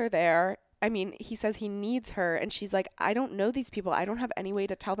wants her there. I mean, he says he needs her. And she's like, I don't know these people. I don't have any way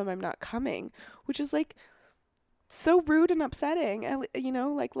to tell them I'm not coming, which is like so rude and upsetting. And, you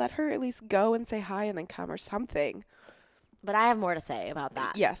know, like let her at least go and say hi and then come or something. But I have more to say about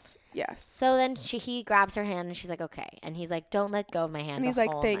that. Yes. So then he grabs her hand and she's like, okay. And he's like, don't let go of my hand. And he's the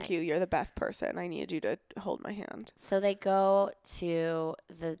like, whole thank night. you. You're the best person. I need you to hold my hand. So they go to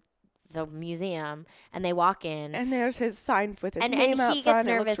the museum and they walk in. And there's his sign with his And name out he front. gets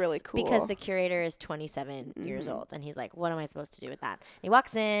nervous It looks really cool. because the curator is 27 years Mm-hmm. old. And he's like, what am I supposed to do with that? And he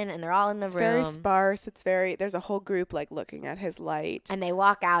walks in and they're all in the It's room. very sparse. There's a whole group like looking at his light. And they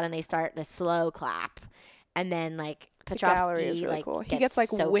walk out and they start the slow clap. And then like the gallery Petrovsky is really like cool. He gets like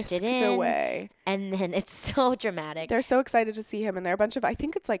soaked whisked it in, away. And then it's so dramatic. They're so excited to see him, and they're a bunch of, I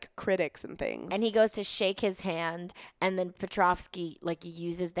think it's like critics and things. And he goes to shake his hand, and then Petrovsky like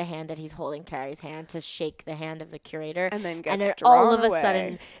uses the hand that he's holding Carrie's hand to shake the hand of the curator, And then then gets all of drawn a sudden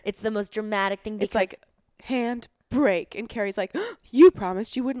away. it's the most dramatic thing because It's like hand break, and Carrie's like, you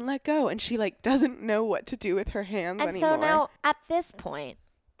promised you wouldn't let go, and she like doesn't know what to do with her hands and anymore. so now at this point,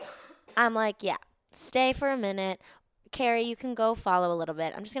 I'm like, yeah, stay for a minute. Carrie, you can go follow a little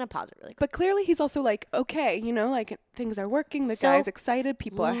bit. I'm just going to pause it really quick. But clearly he's also like, okay, you know, like things are working. The So guy's excited.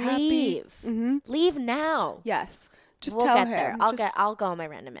 People are happy. Leave. Mm-hmm. Leave now. Yes. Just we'll tell get him. there. I'll go on my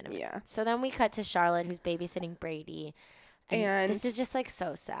random minute. Yeah. So then we cut to Charlotte, who's babysitting Brady. And this is just like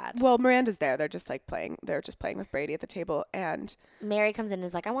so sad. Well, Miranda's there. They're just playing with Brady at the table. And Mary comes in and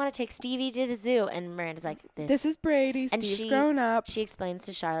is like, I want to take Stevie to the zoo. And Miranda's like, this is Brady. and Steve's grown up. She explains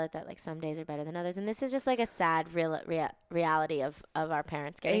to Charlotte that like some days are better than others. And this is just like a sad reality of our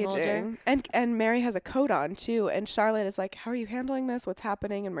parents getting older. And Mary has a coat on too. And Charlotte is like, how are you handling this? What's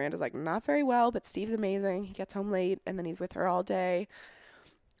happening? And Miranda's like, not very well, but Steve's amazing. He gets home late and then he's with her all day.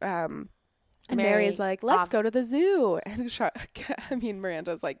 And Mary's like, let's go to the zoo. And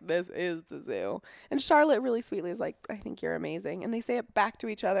Miranda's like, this is the zoo. And Charlotte really sweetly is like, I think you're amazing. And they say it back to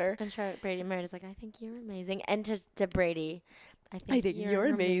each other. And Miranda's like, I think you're amazing. And to Brady, I think you're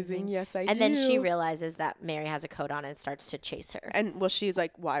amazing. Yes, I do. And then she realizes that Mary has a coat on and starts to chase her. And she's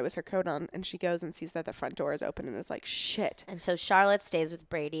like, why was her coat on? And she goes and sees that the front door is open and is like, shit. And so Charlotte stays with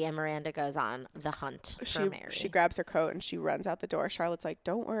Brady and Miranda goes on the hunt for Mary. She grabs her coat and she runs out the door. Charlotte's like,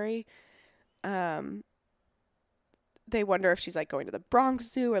 don't worry. They wonder if she's like going to the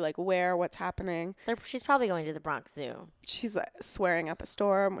Bronx Zoo or like what's happening. She's probably going to the Bronx Zoo. She's like swearing up a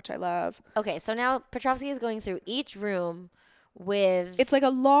storm, which I love. Okay, so now Petrovsky is going through each room with... It's like a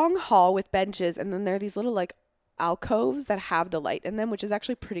long hall with benches, and then there are these little like alcoves that have the light in them, which is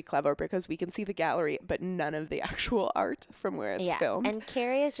actually pretty clever because we can see the gallery, but none of the actual art from where it's filmed. And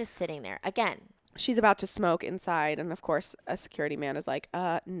Carrie is just sitting there. Again, she's about to smoke inside, and of course a security man is like,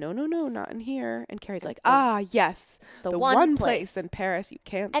 no, not in here. And Carrie's like, yes, the one place in Paris you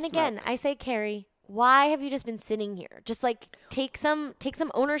can't and smoke. Again, I say, Carrie, why have you just been sitting here? Just like take some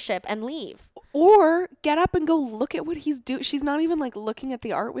ownership and leave. Or get up and go look at what he's doing. She's not even like looking at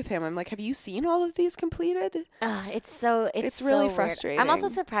the art with him. I'm like, have you seen all of these completed? It's really so frustrating. I'm also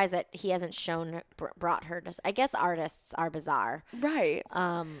surprised that he hasn't brought her to. I guess artists are bizarre, right?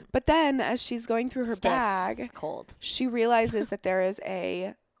 But then as she's going through her bag, cold, she realizes that there is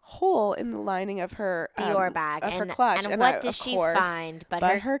a hole in the lining of her Dior bag of her clutch. And what does she find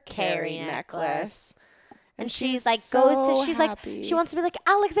but her Carrie necklace? And she's like, she's happy. Like, she wants to be like,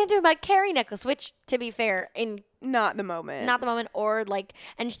 Alexander, my Carrie necklace, which, to be fair, not the moment, or like,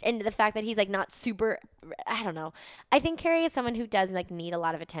 and the fact that he's like not super, I don't know. I think Carrie is someone who does like need a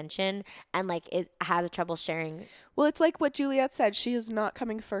lot of attention and like has trouble sharing. Well, it's like what Juliet said. She is not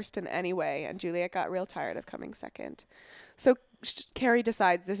coming first in any way, and Juliet got real tired of coming second. So Carrie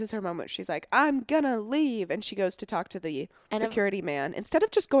decides this is her moment. She's like, I'm gonna leave. And she goes to talk to the security man instead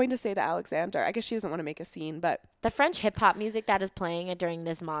of just going to say to Alexander. I guess she doesn't want to make a scene, but the French hip hop music that is playing during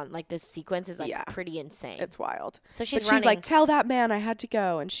this this sequence is like pretty insane. It's wild. So she's like, tell that man I had to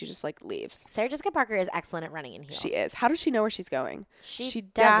go. And she just like leaves. Sarah Jessica Parker is excellent at running in heels. She is. How does she know where she's going? She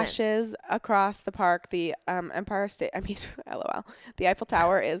dashes across the park. The Empire State, LOL. The Eiffel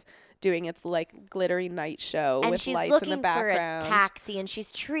Tower is doing its like glittery night show with lights in the background. For a taxi, and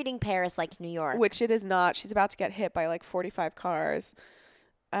she's treating Paris like New York, which it is not. She's about to get hit by like 45 cars.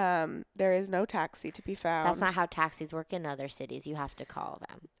 There is no taxi to be found. That's not how taxis work in other cities. You have to call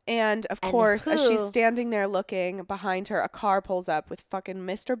them. And of course, as she's standing there looking, behind her, a car pulls up with fucking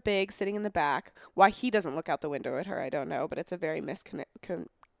Mr. Big sitting in the back. Why he doesn't look out the window at her, I don't know, but it's a very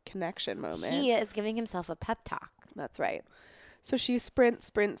connection moment. He is giving himself a pep talk. That's right. So she sprints,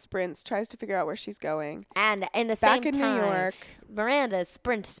 tries to figure out where she's going. And in the same time, New York, Miranda is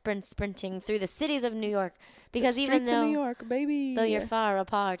sprinting through the cities of New York because the even though New York, baby, though you're far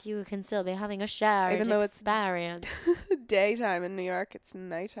apart, you can still be having a shared even though experience. It's daytime in New York, it's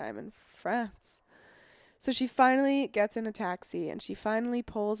nighttime in France. So she finally gets in a taxi and she finally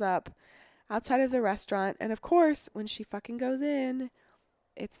pulls up outside of the restaurant. And of course, when she fucking goes in,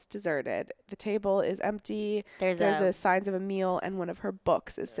 it's deserted. The table is empty. There's a signs of a meal, and one of her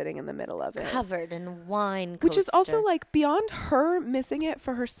books is sitting in the middle of it, covered in wine. Which is also like beyond her missing it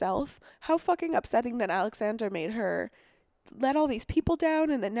for herself. How fucking upsetting that Alexander made her let all these people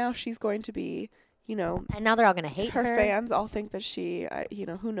down, and that now she's going to be, and now they're all gonna hate her. Her fans all think that she,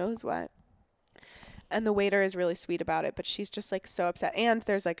 who knows what. And the waiter is really sweet about it, but she's just like so upset. And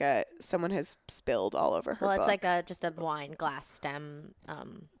there's like someone has spilled all over her. Well, book. It's like just a wine glass stem,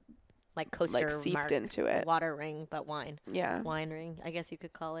 like coaster like seeped mark, into it. Water ring, but wine. Yeah, wine ring. I guess you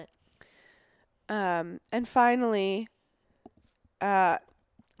could call it. And finally,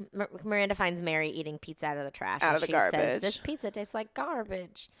 Miranda finds Mary eating pizza out of the trash. Out of the garbage. Says, this pizza tastes like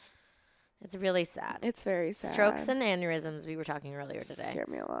garbage. It's really sad. It's very sad. Strokes and aneurysms we were talking earlier today scare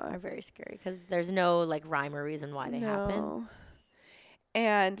me a lot. Are very scary because there's no like rhyme or reason why they happen.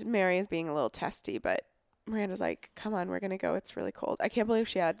 And Mary is being a little testy, but Miranda's like, come on, we're going to go. It's really cold. I can't believe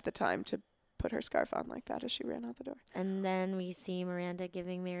she had the time to put her scarf on like that as she ran out the door. And then we see Miranda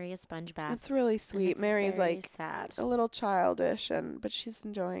giving Mary a sponge bath. It's really sweet. Mary's like sad. A little childish, but she's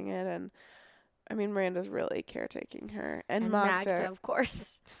enjoying it. And Miranda's really caretaking her. And Magda, of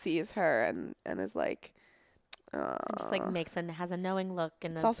course, sees her and is like, just like has a knowing look.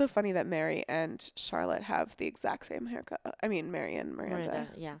 And it's also funny that Mary and Charlotte have the exact same haircut. Mary and Miranda.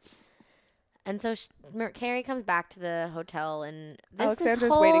 Yeah. And so Carrie comes back to the hotel, and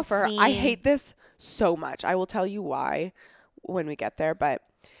Alexander's waiting for her. I hate this so much. I will tell you why when we get there. But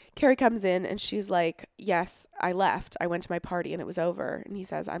Carrie comes in, and she's like, yes, I left. I went to my party, and it was over. And he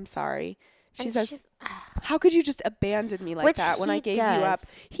says, I'm sorry. She And says, she's- how could you just abandon me like Which that when I he gave you up?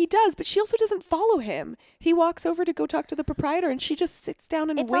 does. He does, but she also doesn't follow him. He walks over to go talk to the proprietor, and she just sits down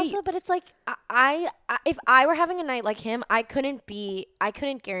and It's waits. also, but it's like I if I were having a night like him, I couldn't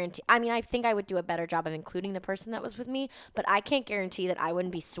guarantee. I mean, I think I would do a better job of including the person that was with me, but I can't guarantee that I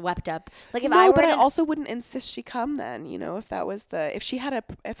wouldn't be swept up. Like if I were, but I in also wouldn't insist she come then. You know, if she had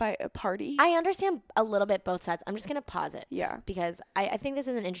a party. I understand a little bit both sides. I'm just gonna pause it. Yeah. Because I think this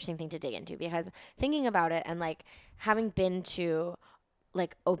is an interesting thing to dig into, because thinking about it and like having been to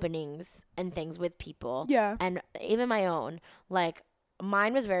like openings and things with people. Yeah. And even my own, like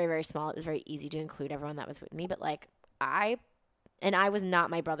mine was very, very small. It was very easy to include everyone that was with me, but like I was not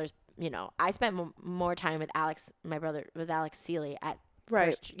my brother's, you know, I spent more time with Alex, my brother, with Alex Seeley at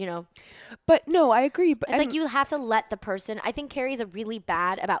Right. first, you know. But no, I agree. But It's like you have to let the person. I think Carrie's a really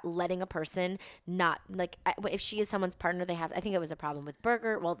bad about letting a person not like if she is someone's partner. I think it was a problem with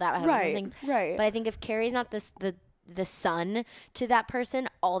Berger. Well, that had Right, things. right. But I think if Carrie's not the son to that person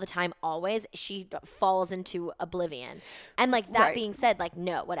all the time, always, she falls into oblivion. And like that Right. being said, like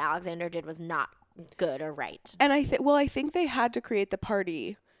no, what Alexander did was not good or right. And I think they had to create the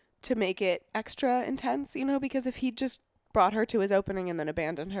party to make it extra intense, you know, because if he just brought her to his opening and then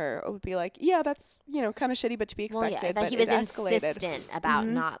abandoned her, it would be like, yeah, that's, you know, kind of shitty, but to be expected. Well, yeah, that but he was it escalated. insistent about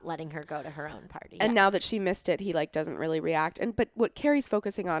not letting her go to her own party. And now that she missed it, he like doesn't really react. But what Carrie's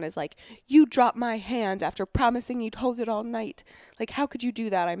focusing on is like, you dropped my hand after promising you'd hold it all night. Like, how could you do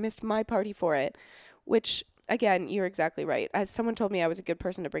that? I missed my party for it. Which, again, you're exactly right. As someone told me, I was a good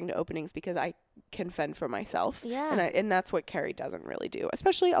person to bring to openings because I can fend for myself. Yeah. And that's what Carrie doesn't really do.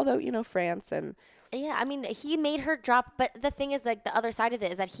 Especially, although, you know, France and... Yeah, I mean, he made her drop, but the thing is, like, the other side of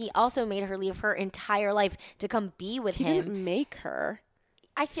it is that he also made her leave her entire life to come be with He him. didn't make her.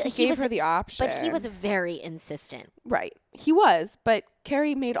 I feel He like gave was, her the option. but he was very insistent. Right. He was, but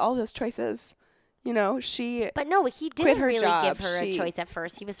Carrie made all those choices. You know, she... But no, he didn't her really job. give her a She- choice at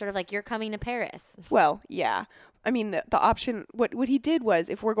first. He was sort of like, "You're coming to Paris." Well, yeah. I mean, the option, what he did was,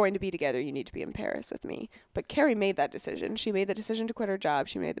 if we're going to be together, you need to be in Paris with me. But Carrie made that decision. She made the decision to quit her job.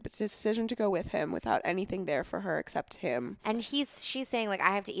 She made the decision to go with him without anything there for her except him. And she's saying, like,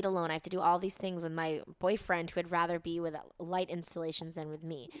 I have to eat alone. I have to do all these things with my boyfriend who would rather be with light installations than with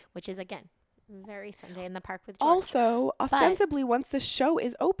me, which is, again, very Sunday in the Park with George. Also, ostensibly, once the show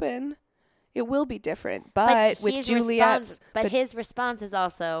is open, it will be different. But with Juliet's... his response is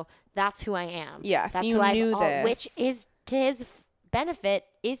also, "That's who I am." Yes, that's you who knew this. which is to his benefit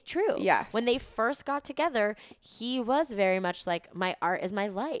is true. Yes. When they first got together, he was very much like, "My art is my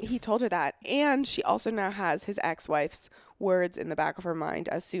life." He told her that. And she also now has his ex-wife's words in the back of her mind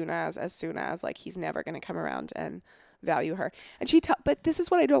as soon as, like, he's never going to come around and value her. And but this is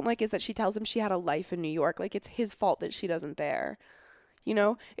what I don't like, is that she tells him she had a life in New York. Like, it's his fault that she doesn't there. You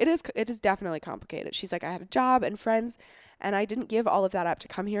know, it is definitely complicated. She's like, I had a job and friends, and I didn't give all of that up to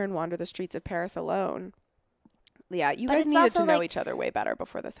come here and wander the streets of Paris alone. Yeah, you But guys it's needed also to know like- each other way better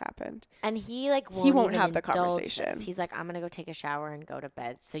before this happened. And he like He won't even have the indulge conversation. this. He's like, "I'm gonna go take a shower and go to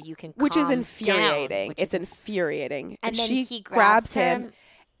bed so you can." Which is calm infuriating. down," which It's is- infuriating. And then she he grabs grabs her him.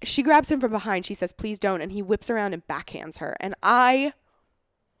 She grabs him from behind. She says, please don't. And he whips around and backhands her. And I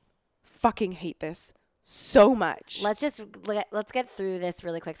fucking hate this so much. Let's get through this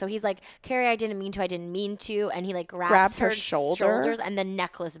really quick. So he's like, "Carrie, I didn't mean to," and he like Grabs her her shoulder. shoulders, and the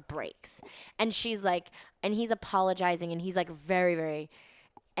necklace breaks. And she's like, and he's apologizing, and he's like very, very,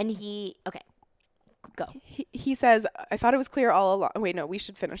 and he okay, go. He says, I thought it was clear all along. Wait, no, we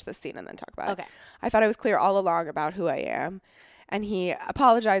should finish this scene and then talk about it. Okay. I thought it was clear all along about who I am. And he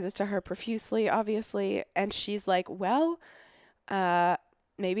apologizes to her profusely, obviously. And she's like, well,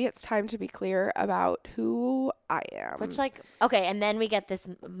 maybe it's time to be clear about who I am. Which like okay, and then we get this.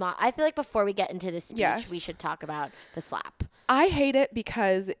 I feel like before we get into this speech, Yes. we should talk about the slap. I hate it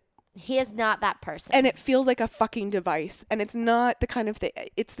because... He is not that person. And it feels like a fucking device. And it's not the kind of thing...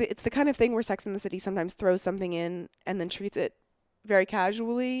 It's the kind of thing where Sex and the City sometimes throws something in and then treats it very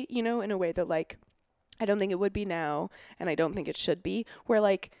casually, you know, in a way that, like, I don't think it would be now, and I don't think it should be. Where,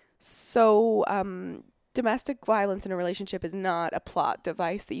 like, domestic violence in a relationship is not a plot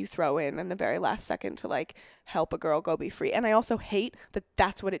device that you throw in the very last second to, like, help a girl go be free. And I also hate that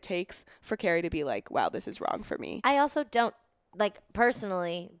that's what it takes for Carrie to be like, wow, this is wrong for me. I also don't like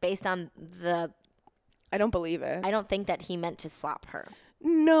personally, based on the. I don't believe it. I don't think that he meant to slap her.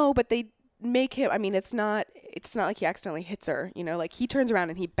 No, but they make him, I mean, it's not like he accidentally hits her, you know, like he turns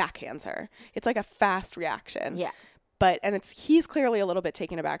around and he backhands her. It's like a fast reaction. Yeah. But, and he's clearly a little bit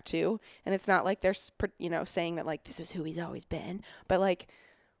taken aback too. And it's not like they're, you know, saying that like, this is who he's always been. But like,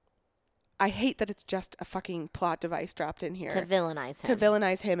 I hate that it's just a fucking plot device dropped in here. To villainize him. To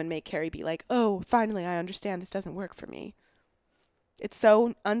villainize him and make Carrie be like, oh, finally I understand this doesn't work for me. It's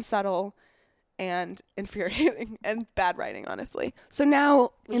so unsubtle and infuriating and bad writing, honestly. So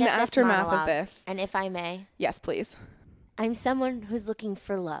now, in the aftermath of this. And if I may. Yes, please. I'm someone who's looking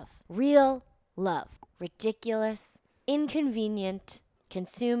for love. Real love. Ridiculous. Inconvenient.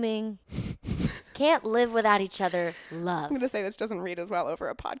 Consuming. Can't live without each other. Love. I'm going to say this doesn't read as well over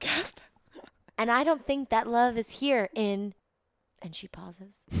a podcast. And I don't think that love is here in, and she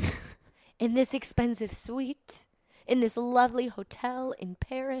pauses, in this expensive suite, in this lovely hotel in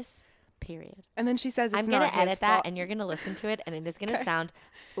Paris, period. And then she says it's I'm not going to edit that, fault. and you're going to listen to it, and it is going to sound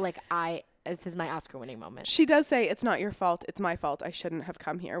like this is my Oscar-winning moment. She does say, it's not your fault, it's my fault, I shouldn't have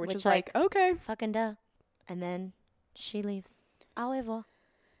come here, which is like, okay. Fucking duh. And then she leaves. Au revoir.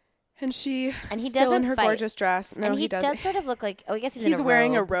 And he still doesn't in her fight. gorgeous dress. No, and he doesn't. does sort of look like, I guess he's in a robe. He's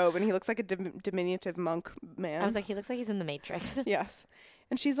wearing a robe, and he looks like a diminutive monk man. I was like, he looks like he's in the Matrix. Yes.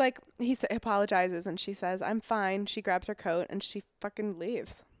 And she's like, he apologizes, and she says, I'm fine. She grabs her coat, and she fucking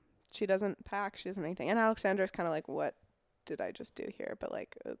leaves. She doesn't pack. She doesn't anything. And Alexandra's kind of like, what did I just do here? But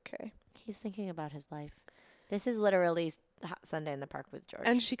like, okay. He's thinking about his life. This is literally Sunday in the Park with George.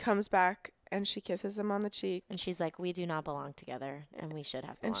 And she comes back, and she kisses him on the cheek. And she's like, we do not belong together, and we should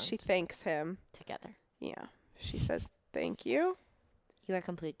have belonged. And she thanks him. Together. Yeah. She says, thank you. You are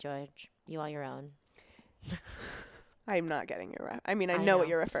complete, George. You are your own. I'm not getting your I know what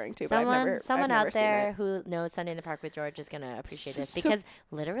you're referring to, someone, but I've never someone I've never out there seen it. who knows Sunday in the Park with George is going to appreciate this, because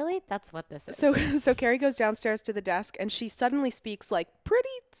literally that's what this is. So Carrie goes downstairs to the desk, and she suddenly speaks like pretty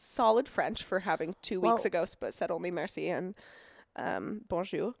solid French for having 2 weeks ago said only merci and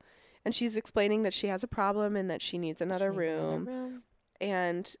bonjour. And she's explaining that she has a problem and that she needs another room.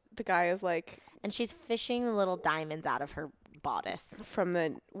 And the guy is like... And she's fishing little diamonds out of her bodice. From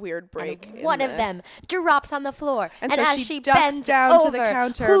the weird break. And one of them drops on the floor. And so as she ducks bends down over, to the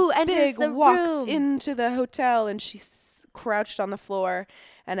counter, who enters Big the walks room? into the hotel, and she's crouched on the floor.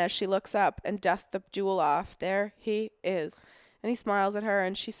 And as she looks up and dusts the jewel off, there he is. And he smiles at her,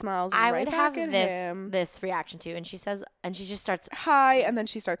 and she smiles right back at him. This reaction too, and she says, and she just starts hi, and then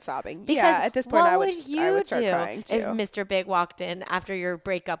she starts sobbing. Because yeah, at this point, I would start do crying too. if Mr. Big walked in after your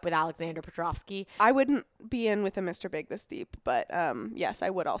breakup with Alexander Petrovsky? I wouldn't be in with a Mr. Big this deep, but yes,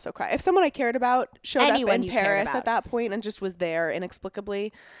 I would also cry if someone I cared about showed up in Paris at that point and just was there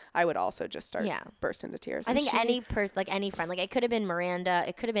inexplicably. I would also just start burst into tears. I think any person, like any friend, like it could have been Miranda.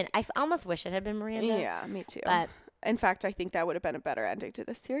 It could have been. I almost wish it had been Miranda. Yeah, me too. But in fact, I think that would have been a better ending to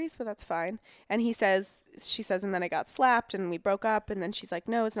this series, but that's fine. And she says, and then I got slapped and we broke up. And then she's like,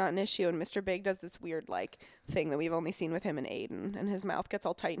 no, it's not an issue. And Mr. Big does this weird like thing that we've only seen with him and Aiden. And his mouth gets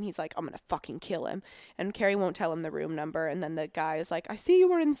all tight and he's like, I'm going to fucking kill him. And Carrie won't tell him the room number. And then the guy is like, I see you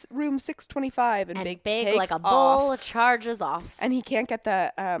were in room 625. And Big takes like a off. bull charges off. And he can't get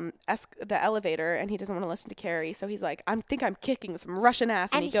the elevator and he doesn't want to listen to Carrie. So he's like, I think I'm kicking some Russian ass.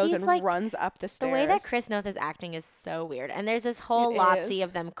 And he goes and like, runs up the stairs. The way that Chris Noth is acting is so weird. And there's this whole lotsy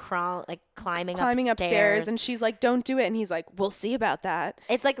of them climbing upstairs. And she's like, don't do it. And he's like, we'll see about that.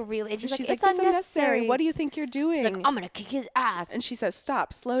 It's like really, it's just she's like, it's unnecessary. What do you think you're doing? She's like, I'm going to kick his ass. And she says,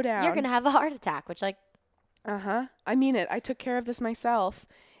 stop, slow down. You're going to have a heart attack, which like. I mean it. I took care of this myself.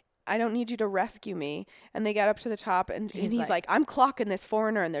 I don't need you to rescue me. And they get up to the top and he's like, I'm clocking this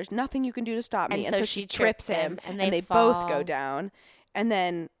foreigner and there's nothing you can do to stop me. And so she trips him and they both go down. And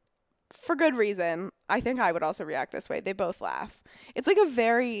then for good reason, I think I would also react this way. They both laugh. It's like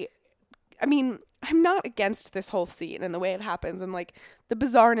I'm not against this whole scene and the way it happens and like the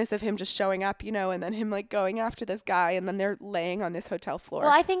bizarreness of him just showing up, and then him like going after this guy and then they're laying on this hotel floor.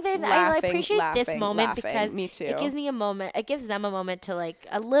 Well, I think I appreciate this moment because me too. It gives me a moment. It gives them a moment to like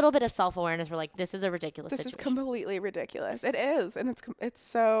a little bit of self-awareness. We're like, this is a ridiculous situation. This is completely ridiculous. It is. And it's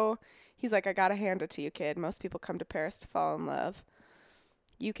so, he's like, I got to hand it to you, kid. Most people come to Paris to fall in love.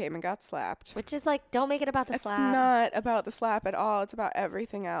 You came and got slapped. Which is like, don't make it about the slap. It's not about the slap at all. It's about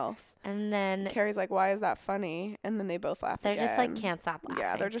everything else. And then Carrie's like, why is that funny? And then they both laugh again. They're just like, can't stop laughing.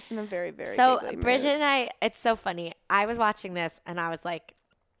 Yeah, they're just in a very, very giggly Bridget mood. And I, it's so funny. I was watching this and I was like.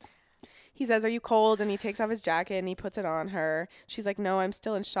 He says, are you cold? And he takes off his jacket and he puts it on her. She's like, no, I'm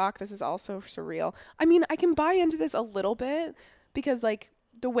still in shock. This is also surreal. I mean, I can buy into this a little bit because like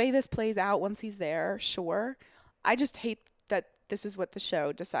the way this plays out once he's there, sure. I just hate that this is what the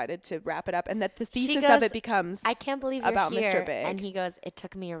show decided to wrap it up and that the thesis of it becomes I can't believe you're about here. Mr. Big. And he goes, it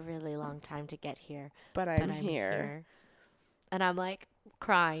took me a really long time to get here. But I'm here. And I'm like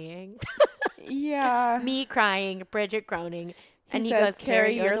crying. Yeah. Me crying, Bridget groaning. And he says, goes,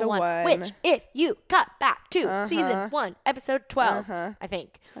 Carrie, you're the one. Which, if you cut back to season 1, episode 12, I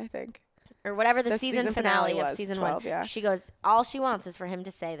think. or whatever the season season finale of was season 12, 1. yeah. She goes, all she wants is for him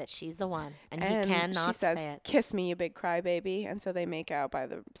to say that she's the one, and he cannot she says, say it. "Kiss me, you big crybaby." And so they make out by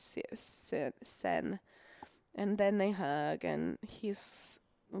the Seine, and then they hug, and he's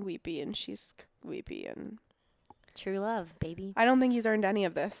weepy and she's weepy, and True love, baby. I don't think he's earned any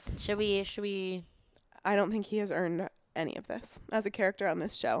of this. Should we? I don't think he has earned any of this as a character on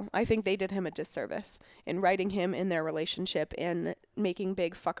this show. I think they did him a disservice in writing him in their relationship and making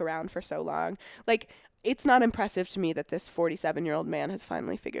Big fuck around for so long. Like, it's not impressive to me that this 47-year-old man has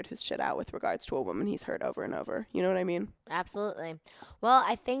finally figured his shit out with regards to a woman he's hurt over and over. You know what I mean? Absolutely. Well,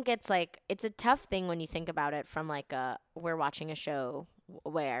 I think it's a tough thing when you think about it from like we're watching a show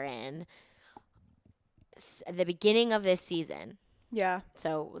wherein the beginning of this season. Yeah.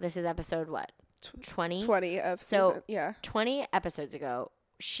 So this is episode what? 20? 20 of So, season. Yeah. 20 episodes ago,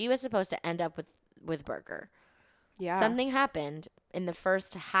 she was supposed to end up with Berger. Yeah. Something happened in the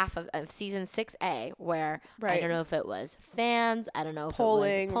first half of season 6A where I don't know if it was fans, I don't know if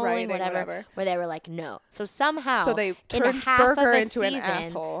polling, it was polling, writing, whatever, where they were like, no. So somehow, So they in turned half Berger of a into season, an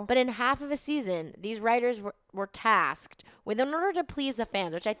asshole. But in half of a season, these writers were tasked with, in order to please the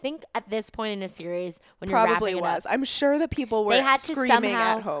fans, which I think at this point in the series, when Probably you're wrapping was. it up, I'm sure that people were they had to screaming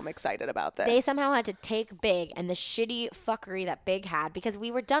somehow- at home excited about this. they somehow had to take Big and the shitty fuckery that Big had, because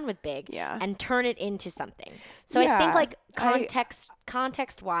we were done with Big, Yeah. and turn it into something. So I think Yeah, like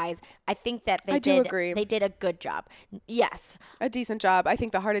context wise, I think that I do agree. they did a good job. Yes. A decent job. I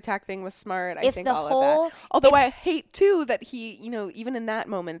think the heart attack thing was smart. I If think the all whole- of that. Although I hate too that he, even in that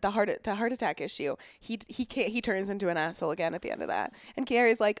moment, the heart attack issue, he turns into an asshole again at the end of that. And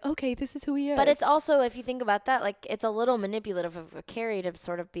Carrie's like, okay, this is who he is. But it's also, if you think about that, like it's a little manipulative of Carrie to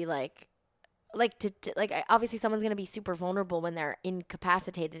sort of be like obviously someone's going to be super vulnerable when they're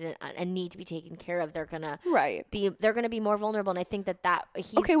incapacitated and need to be taken care of. They're going to they're going to be more vulnerable. And I think that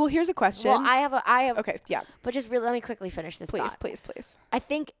he's okay. Well, here's a question. Well, I have okay. Yeah. But just really, let me quickly finish this thought. Please. I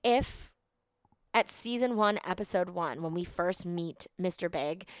think if at season 1, episode 1, when we first meet Mr.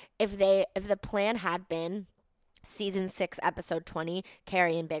 Big, if the plan had been season 6, episode 20,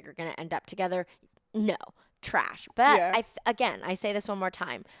 Carrie and Big are going to end up together, no. Trash. But Yeah. I say this one more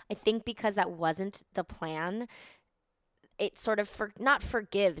time. I think because that wasn't the plan, it sort of not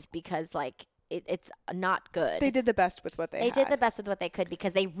forgives, because like it's not good. They did the best with what they had. did the best with what they could,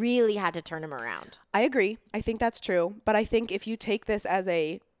 because they really had to turn him around. I agree. I think that's true. But I think if you take this as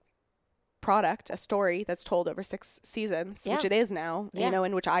a product, a story that's told over 6 seasons, which it is now,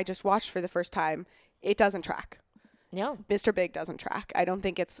 in which I just watched for the first time, it doesn't track. No. Mr. Big doesn't track. I don't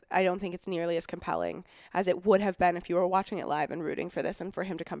think it's nearly as compelling as it would have been if you were watching it live and rooting for this and for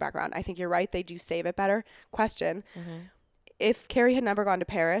him to come back around. I think you're right. They do save it better. Question. Mm-hmm. If Carrie had never gone to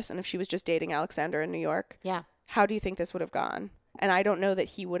Paris and if she was just dating Alexander in New York, how do you think this would have gone? And I don't know that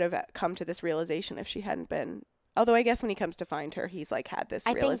he would have come to this realization if she hadn't been. Although I guess when he comes to find her, he's like had this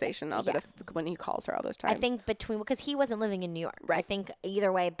realization of it when he calls her all those times. I think because he wasn't living in New York. Right. I think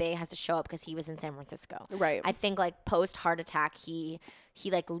either way, Big has to show up because he was in San Francisco. Right. I think like post heart attack, he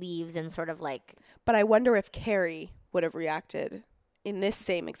like leaves and sort of like. But I wonder if Carrie would have reacted in this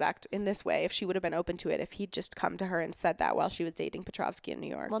way, if she would have been open to it, if he'd just come to her and said that while she was dating Petrovsky in New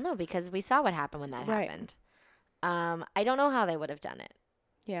York. Well, no, because we saw what happened when that happened. I don't know how they would have done it.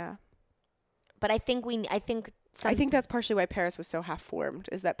 Yeah. But I think that's partially why Paris was so half-formed,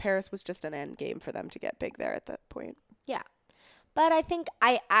 is that Paris was just an end game for them to get Big there at that point. Yeah. But I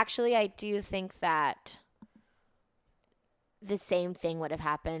do think that the same thing would have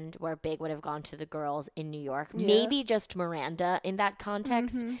happened where Big would have gone to the girls in New York. Yeah. Maybe just Miranda in that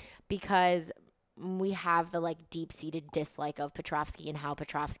context, because we have the like deep-seated dislike of Petrovsky and how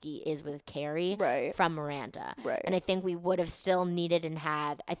Petrovsky is with Carrie from Miranda. Right. And I think we would have still needed and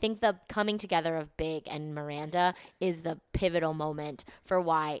had, I think the coming together of Big and Miranda is the pivotal moment for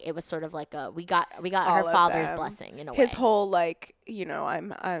why it was sort of like we got her father's blessing in a way. His whole like,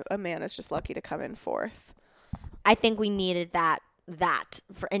 a man is just lucky to come in fourth. I think we needed that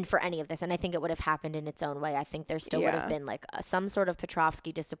for any of this, and I think it would have happened in its own way. I think there still would have been like some sort of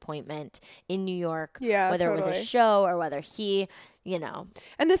Petrovsky disappointment in New York, whether it was a show or whether he,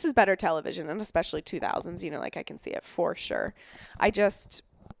 And this is better television, and especially 2000s. Like I can see it for sure.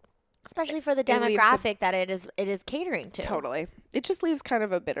 Especially for the demographic that it is catering to. Totally. It just leaves kind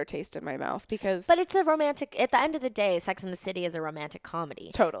of a bitter taste in my mouth because... But it's a romantic... At the end of the day, Sex and the City is a romantic comedy.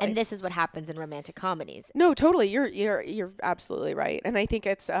 Totally. And this is what happens in romantic comedies. No, totally. You're absolutely right. And I think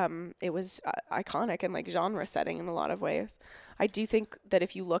it was iconic and like genre setting in a lot of ways. I do think that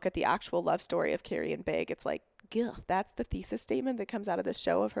if you look at the actual love story of Carrie and Big, it's like, that's the thesis statement that comes out of this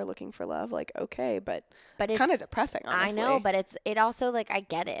show of her looking for love. Like, okay, but it's kind of depressing, honestly. I know, but it also like, I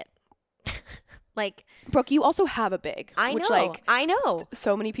get it. Like, Brooke, you also have a big. I which, know. like, I know.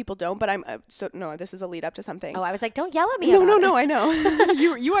 so many people don't, but I'm no, this is a lead up to something. Oh, I was like, don't yell at me. No, about no, it. I know.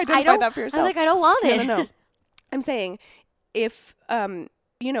 you I identified don't, that for yourself. I was like, I don't want it. No. I'm saying if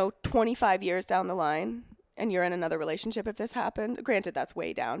 25 years down the line and you're in another relationship, if this happened, granted that's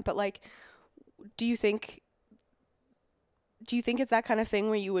way down, but like, do you think it's that kind of thing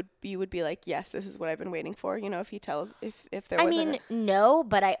where you would be like, yes, this is what I've been waiting for, if he tells, if there was no,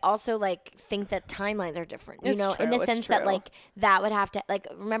 but I also like think that timelines are different, in the sense that like that would have to, like,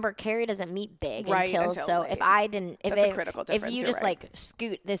 remember, Carrie doesn't meet big until so late. That's a critical difference. If you just like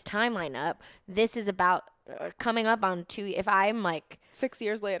scoot this timeline up, this is about coming up on 2, if I'm like 6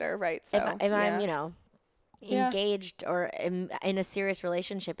 years later, right? So if I'm, engaged or in a serious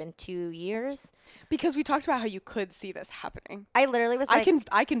relationship in 2 years, because we talked about how you could see this happening. I literally was like,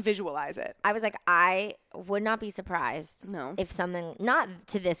 I can visualize it. I was like, I would not be surprised if something, not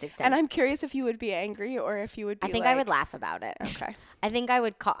to this extent. And I'm curious if you would be angry or if you would be, I think I would laugh about it. Okay. I think I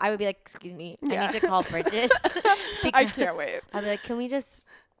would be like, excuse me, I need to call Bridget. I can't wait. I'd be like, can we just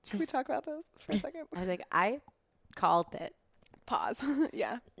can we talk about this for a second? I was like, I called it. Pause.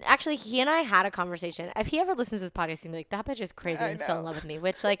 Yeah. Actually, he and I had a conversation. If he ever listens to this podcast, he'd be like, that bitch is crazy and still in love with me.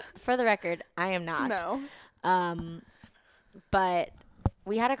 Which, like, for the record, I am not. No. But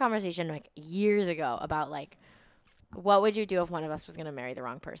we had a conversation like years ago about like, what would you do if one of us was gonna marry the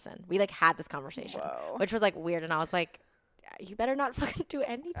wrong person? We like had this conversation, which was like weird, and I was like, you better not fucking do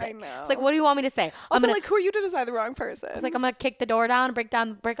anything. I know. It's like, what do you want me to say? Also, like, who are you to decide the wrong person? It's like, I'm gonna kick the door down, break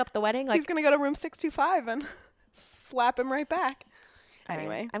up the wedding. Like, he's gonna go to room 625 and slap him right back.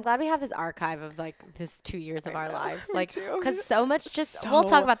 Anyway, I'm glad we have this archive of like this 2 years of our lives, like, because so much. So we'll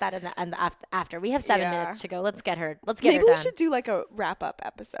talk about that in the after. We have 7 minutes to go. Let's get her. Maybe her done. We should do like a wrap up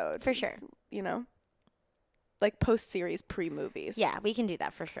episode for sure. Like post series pre movies. Yeah, we can do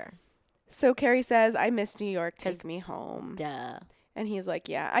that for sure. So Carrie says, "I miss New York. Take me home." Duh. And he's like,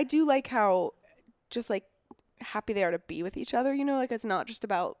 "Yeah, I do like how just like happy they are to be with each other. Like it's not just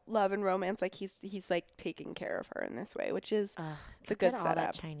about love and romance. Like he's like taking care of her in this way, which is the good setup." All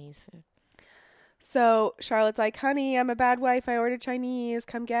that Chinese food. So Charlotte's like, "Honey, I'm a bad wife. I ordered Chinese.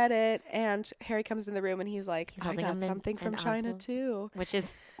 Come get it." And Harry comes in the room and he's like, "I got something from China too," which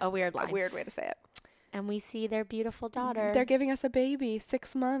is a weird line. A weird way to say it. And we see their beautiful daughter. They're giving us a baby,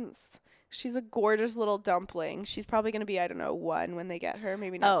 6 months. She's a gorgeous little dumpling. She's probably going to be, I don't know, 1 when they get her.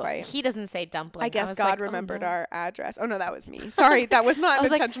 Maybe not quite. He doesn't say dumpling. I guess God remembered our address. Oh, no, that was me. Sorry, that was not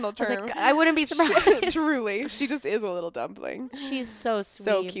an intentional term. I wouldn't be surprised. Truly. She just is a little dumpling. She's so sweet.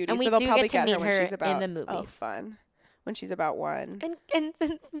 So cute. And we they'll do probably get to meet her she's about, in the movies. Oh, fun. When she's about 1. And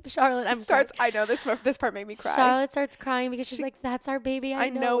Charlotte I know this part made me cry. Charlotte starts crying because she's like, that's our baby. I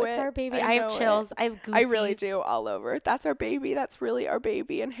know it's our baby. I have chills. I have goosies. I really do, all over. That's our baby. That's really our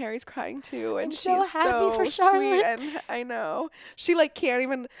baby. And Harry's crying too. And I'm she's so happy for Charlotte. Sweet. And I know. She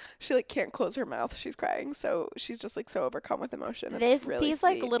can't close her mouth. She's crying. So she's just like so overcome with emotion. It's really these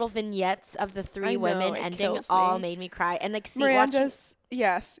sweet. like little vignettes of the 3 women ending all made me cry. And like Miranda's,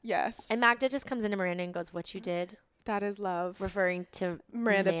 yes. And Magda just comes into Miranda and goes, "What you did? That is love." Referring to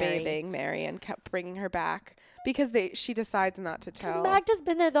Miranda bathing Mary and kept bringing her back because she decides not to tell. Because Magda's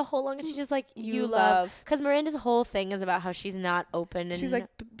been there the whole long, and she's just like, you love. Because Miranda's whole thing is about how she's not open, and she's like,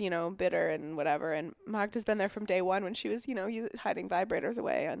 bitter and whatever. And Magda's been there from day 1 when she was, hiding vibrators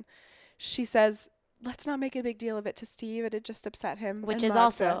away. And she says, "Let's not make a big deal of it to Steve. It'd just upset him." Which is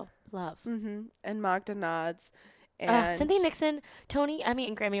also love. Mm-hmm. And Magda nods. And Cynthia Nixon,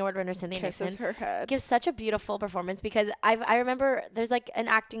 and Grammy Award winner Cynthia Nixon kisses her head. Gives such a beautiful performance because I remember there's like an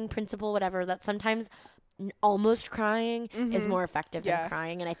acting principle, whatever, that sometimes almost crying is more effective than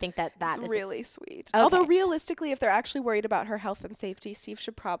crying, and I think that is really sweet. Okay. Although realistically, if they're actually worried about her health and safety, Steve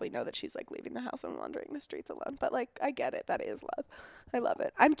should probably know that she's like leaving the house and wandering the streets alone. But like, I get it. That is love. I love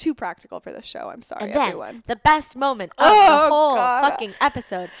it. I'm too practical for this show. I'm sorry, and then, everyone. The best moment of the whole fucking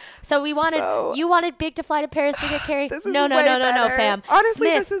episode. So you wanted Big to fly to Paris to get Carrie. No, fam. Honestly,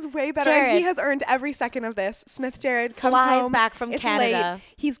 Smith, this is way better. Jared, and he has earned every second of this. Jared comes flies home back from Canada. Late.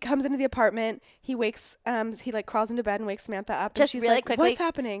 He comes into the apartment. He wakes. He like crawls into bed and wakes Samantha up. Just and she's really like, quickly, "What's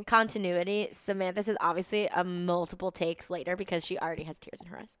happening?" Continuity. Samantha is obviously a multiple takes later because she already has tears in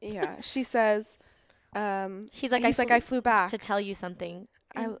her eyes. Yeah, she says. He's like, I flew back to tell you something.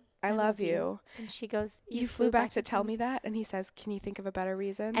 I love you. And she goes, you flew back to tell me that? And he says, "Can you think of a better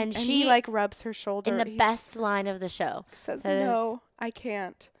reason?" And he like rubs her shoulder. In the best line of the show. Says, "No, I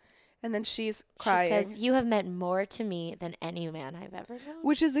can't." And then she's crying. She says, "You have meant more to me than any man I've ever known."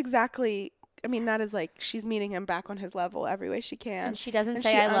 Which is exactly I mean, that is like, she's meeting him back on his level every way she can. And she doesn't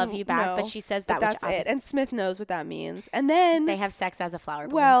say, I love you back, but she says that, that's which it. And Smith knows what that means. And then they have sex as a flower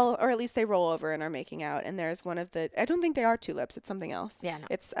blooms. Well, or at least they roll over and are making out. And there's one of the, I don't think they are tulips. It's something else. Yeah, no.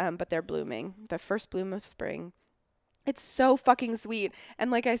 It's, but they're blooming. The first bloom of spring. It's so fucking sweet. And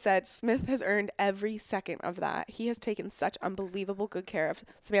like I said, Smith has earned every second of that. He has taken such unbelievable good care of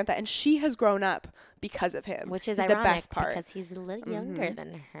Samantha, and she has grown up because of him. Which is the ironic best part. because he's a little younger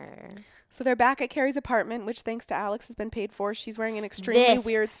than her. So they're back at Carrie's apartment, which thanks to Alex has been paid for. She's wearing an extremely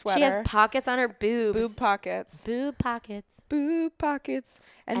weird sweater. She has pockets on her boobs. Boob pockets. Boob pockets. Boob pockets.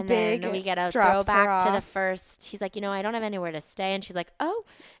 And big. Then we get a throwback to the first. He's like, I don't have anywhere to stay. And she's like, oh,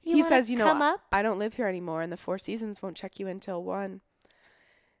 he says, come up? I don't live here anymore, and the Four Seasons won't check you in till 1.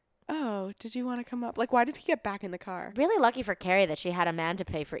 Oh, did you want to come up? Like, why did he get back in the car? Really lucky for Carrie that she had a man to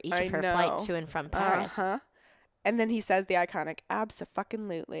pay for each of her flight to and from Paris. Uh-huh. And then he says the iconic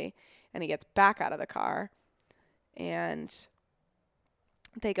abso-fucking-lutely. And he gets back out of the car. And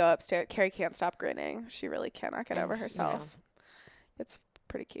they go upstairs. Carrie can't stop grinning. She really cannot get over herself. It's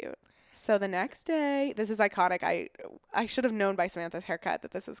pretty cute. So the next day, this is iconic. I should have known by Samantha's haircut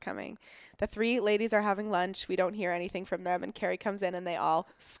that this was coming. The 3 ladies are having lunch. We don't hear anything from them. And Carrie comes in and they all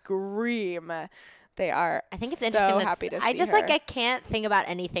scream. They are I think it's so interesting happy to see I just her. I can't think about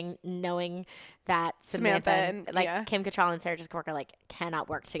anything knowing that Samantha and Kim Cattrall and Sarah Jessica Parker cannot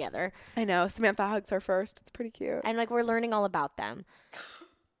work together. I know. Samantha hugs her first. It's pretty cute. And we're learning all about them.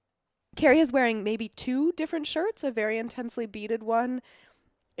 Carrie is wearing maybe 2 different shirts, a very intensely beaded one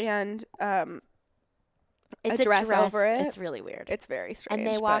and it's a dress over it. It's really weird. It's very strange. And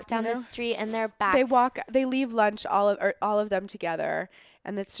they walk down the street and they're back. They leave lunch, all of them together.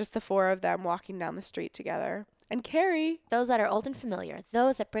 And it's just the 4 of them walking down the street together. And Carrie... Those that are old and familiar.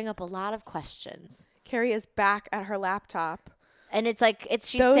 Those that bring up a lot of questions. Carrie is back at her laptop. And she's those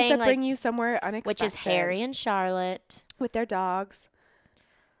saying... Those that bring you somewhere unexpected. Which is Harry and Charlotte. With their dogs.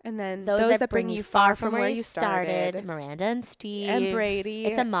 And then those that bring you far from where you started. Miranda and Steve. And Brady.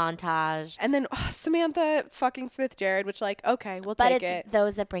 It's a montage. And then Samantha fucking Smith Jared, which okay, we'll take it. But it's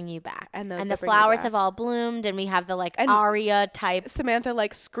those that bring you back. And the flowers have all bloomed and we have the aria type. Samantha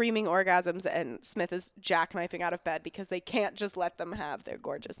screaming orgasms and Smith is jackknifing out of bed because they can't just let them have their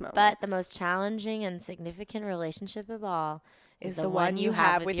gorgeous moment. But the most challenging and significant relationship of all is the one you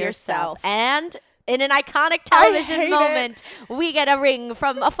have with yourself. And... in an iconic television moment, we get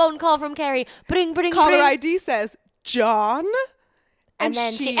a phone call from Carrie. Bring. Caller ID says, John? And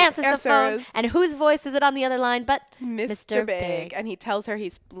then she answers the phone. And whose voice is it on the other line but Mr. Big. And he tells her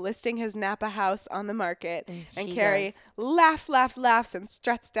he's listing his Napa house on the market. And Carrie laughs and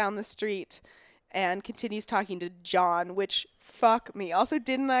struts down the street and continues talking to John, which fuck me. Also,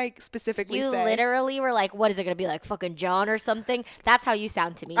 didn't I specifically say? You literally were like, what is it going to be like, fucking John or something? That's how you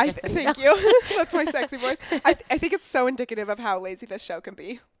sound to me. Thank you. That's my sexy voice. I think it's so indicative of how lazy this show can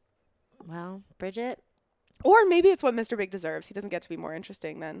be. Well, Bridget. Or maybe it's what Mr. Big deserves. He doesn't get to be more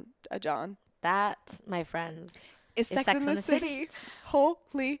interesting than a John. That, my friends, is Sex in the City.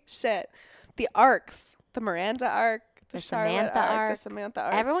 Holy shit. The arcs. The Miranda arc. The Charlotte arc. The Samantha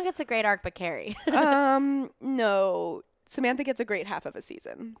arc. Everyone gets a great arc but Carrie. No. Samantha gets a great half of a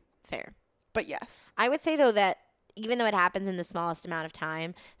season. Fair. But yes. I would say, though, that even though it happens in the smallest amount of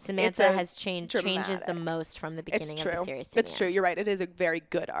time, Samantha has changes the most from the beginning of the series to It's true. You're right. It is a very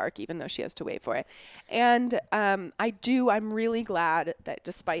good arc, even though she has to wait for it. And I'm really glad that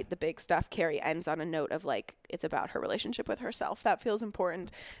despite the big stuff, Carrie ends on a note of it's about her relationship with herself. That feels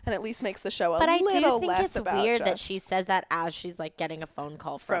important and at least makes the show a little less about But I do think it's weird that she says that as she's getting a phone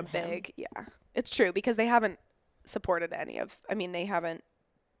call from him. Big. Yeah. It's true because they haven't supported they haven't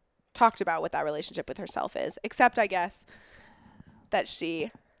talked about what that relationship with herself is, except I guess that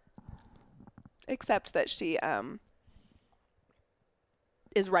she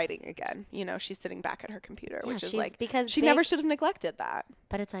is writing again. She's sitting back at her computer, which is because she never should have neglected that.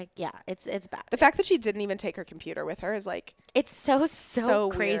 But it's it's bad. The fact that she didn't even take her computer with her is it's so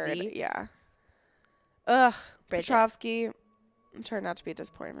crazy. Weird. Yeah. Ugh. Petrovsky. I'm trying not to be a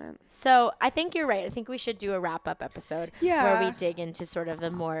disappointment. So I think you're right. I think we should do a wrap-up episode where we dig into sort of the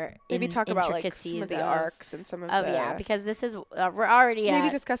more maybe talk about some of the arcs and some of the because this is we're already maybe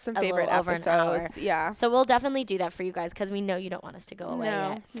discuss some favorite episodes. Yeah. So we'll definitely do that for you guys because we know you don't want us to go away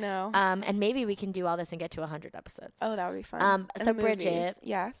yet. No. And maybe we can do all this and get to 100 episodes. Oh, that would be fun. So Bridget,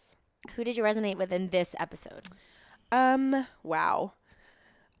 yes. Who did you resonate with in this episode? Wow.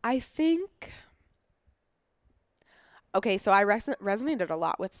 I think. Okay, so I resonated a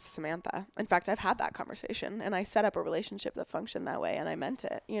lot with Samantha. In fact, I've had that conversation, and I set up a relationship that functioned that way, and I meant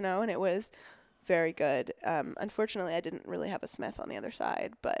it, and it was very good. Unfortunately, I didn't really have a Smith on the other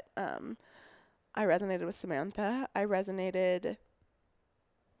side, but I resonated with Samantha. I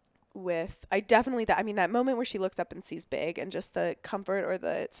definitely, that moment where she looks up and sees Big, and just the comfort or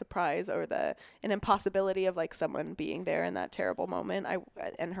the surprise or an impossibility of like someone being there in that terrible moment,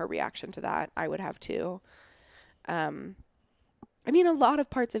 and her reaction to that, I would have too. A lot of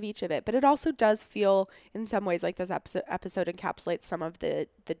parts of each of it, but it also does feel in some ways like this episode encapsulates some of the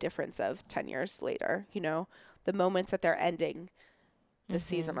difference of 10 years later, the moments that they're ending the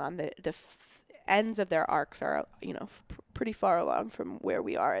season on, the ends of their arcs are, pretty far along from where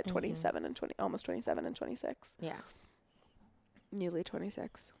we are at 27 and 20, almost 27 and 26. Yeah. Newly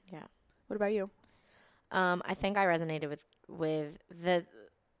 26. Yeah. What about you? I think I resonated with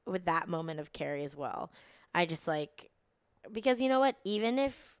that moment of Carrie as well. I just because you know what? Even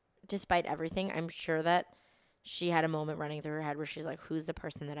if, despite everything, I'm sure that she had a moment running through her head where she's like, who's the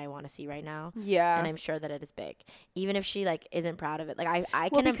person that I want to see right now? Yeah. And I'm sure that it is Big. Even if she isn't proud of it.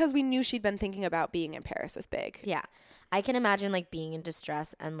 Because we knew she'd been thinking about being in Paris with Big. Yeah. I can imagine being in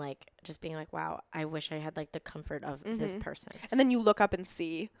distress and just being wow, I wish I had the comfort of this person. And then you look up and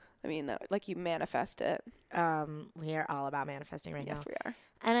see, you manifest it. We are all about manifesting right now. Yes, we are.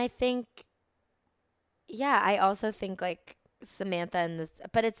 And I think, I also think Samantha and this,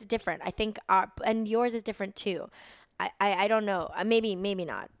 but it's different. I think and yours is different too. I don't know. Maybe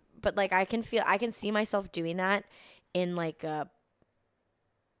not. But I can see myself doing that in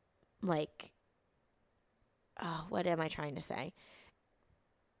what am I trying to say?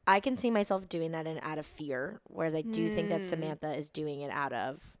 I can see myself doing that out of fear, whereas I do think that Samantha is doing it out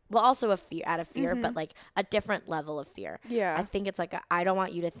of fear, but a different level of fear. Yeah. I think it's I don't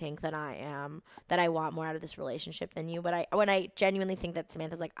want you to think that I want more out of this relationship than you, but when I genuinely think that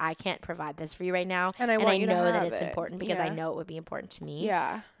Samantha's I can't provide this for you right now, and I know that it's important because I know it would be important to me.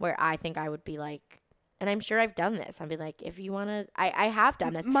 Yeah. Where I think I would be and I'm sure I've done this. I'd be if you want to, I have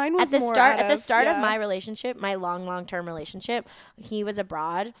done this. Mine was at the start of my relationship, my long-term relationship, he was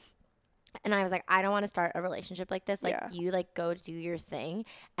abroad. And I was I don't want to start a relationship like this. You go do your thing.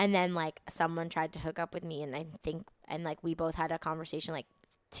 And then someone tried to hook up with me, and I think, and we both had a conversation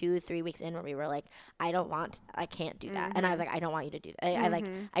 2-3 weeks in where we were I can't do that. And I was I don't want you to do that.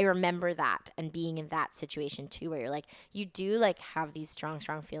 I remember that and being in that situation too, where you're you do have these strong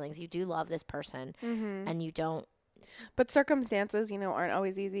feelings. You do love this person, and you don't. But circumstances, aren't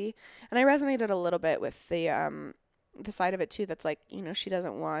always easy. And I resonated a little bit with the side of it too. That's she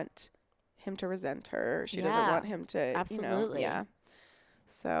doesn't want him to resent her. She doesn't want him to, absolutely. Yeah.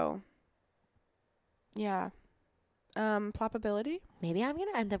 So, yeah. Ploppability? Maybe I'm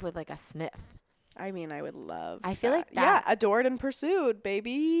going to end up with a Smith. I would love I feel that. that. Yeah, adored and pursued,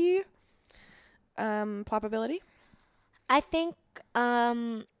 baby. Ploppability? I think,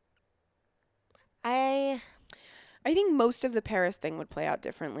 I think most of the Paris thing would play out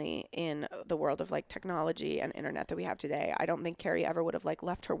differently in the world of technology and internet that we have today. I don't think Carrie ever would have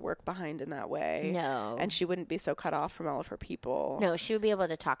left her work behind in that way. No. And she wouldn't be so cut off from all of her people. No, she would be able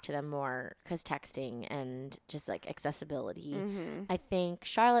to talk to them more because texting and just accessibility. I think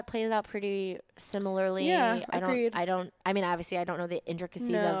Charlotte plays out pretty similarly. Yeah, agreed. Obviously I don't know the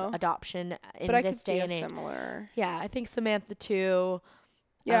intricacies of adoption in but this day and age. Similar. Yeah, I think Samantha too.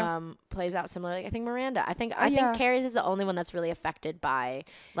 Yeah. Plays out similarly. I think Miranda. I think Carrie's is the only one that's really affected by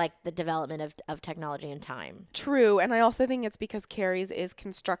the development of technology and time. True, and I also think it's because Carrie's is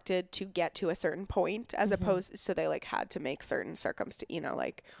constructed to get to a certain point, as opposed, so they had to make certain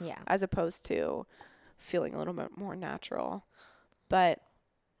as opposed to feeling a little bit more natural. But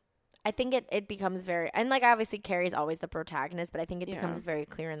I think it becomes very, and obviously Carrie's always the protagonist, but I think it becomes very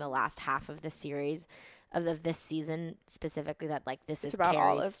clear in the last half of the series. Of this season specifically that this is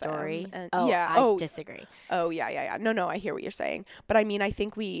Carrie's story. I disagree. Oh yeah. No, I hear what you're saying. But I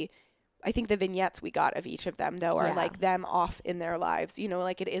think the vignettes we got of each of them though are them off in their lives.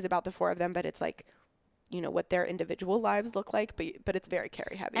 It is about the four of them, but it's what their individual lives look like, but it's very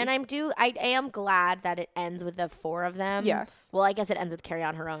Carrie heavy. And I am glad that it ends with the four of them. Yes. Well, I guess it ends with Carrie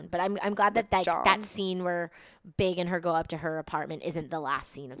on her own, but I'm glad that scene where Big and her go up to her apartment isn't the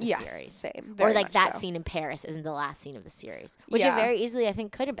last scene of the series. Same. Or that scene in Paris isn't the last scene of the series, which it very easily I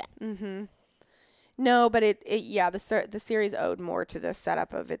think could have been. Mm-hmm. No, but the series owed more to the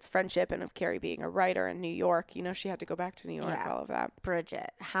setup of its friendship and of Carrie being a writer in New York. She had to go back to New York, all of that. Bridget,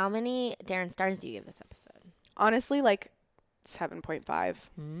 how many Darren stars do you give this episode? Honestly, 7.5.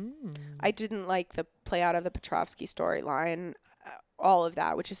 I didn't like the play out of the Petrovsky storyline, all of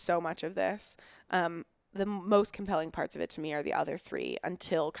that, which is so much of this. The most compelling parts of it to me are the other three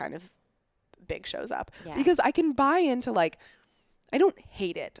until kind of Big shows up. Yeah. Because I can buy into I don't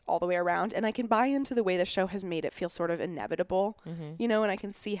hate it all the way around, and I can buy into the way the show has made it feel sort of inevitable, you know, and I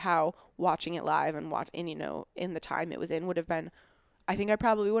can see how watching it live and you know, in the time it was in would have been, I think I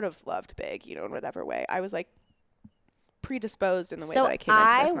probably would have loved Big, you know, in whatever way. I was like predisposed in the way that I came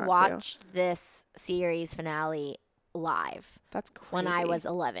into this. So I watched this series finale live. That's crazy. When I was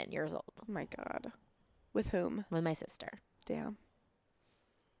 11 years old. Oh my God. With whom? With my sister. Damn.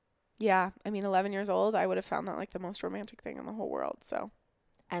 Yeah, I mean, 11 years old, I would have found that like the most romantic thing in the whole world. So,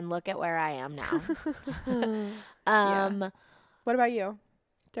 and look at where I am now. Yeah. What about you?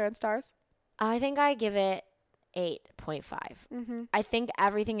 Darren Stars? I think I give it 8.5. I think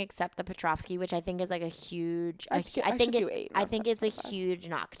everything except the Petrovsky, which I think is like a huge. I think it's a huge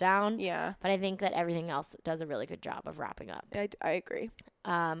knockdown. Yeah, but I think that everything else does a really good job of wrapping up. I agree.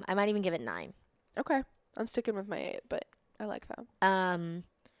 I might even give it 9. Okay, I'm sticking with my 8, but I like that.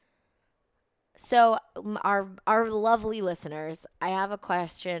 So our lovely listeners, I have a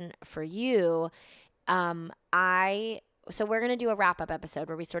question for you. So we're gonna do a wrap up episode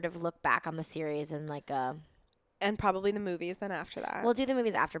where we sort of look back on the series and like and probably the movies then after that. We'll do the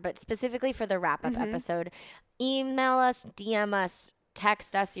movies after, but specifically for the wrap up episode, email us, DM us,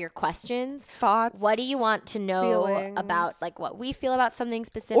 text us your questions, thoughts. What do you want to know feelings. About like what we feel about something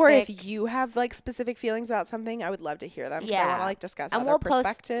specific? Or if you have like specific feelings about something, I would love to hear them. Yeah, I want to like discuss other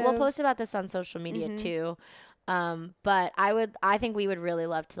perspectives. We'll post about this on social media too. But I think we would really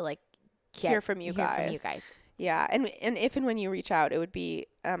love to like hear from you guys. Yeah, and if and when you reach out, it would be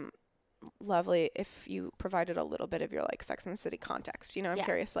lovely if you provided a little bit of your like Sex and the City context. You know, I'm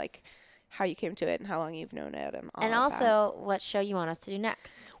curious like how you came to it and how long you've known it and all and of also what show you want us to do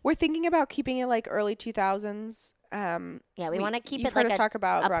next. We're thinking about keeping it like early 2000s. We want to keep it heard like us talk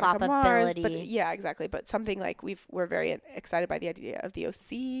about a Veronica Mars, plopability. but yeah, exactly. But something like we're very excited by the idea of the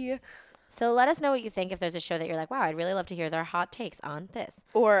OC. So let us know what you think if there's a show that you're like, wow, I'd really love to hear their hot takes on this.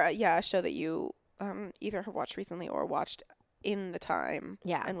 Or a show that you either have watched recently or watched in the time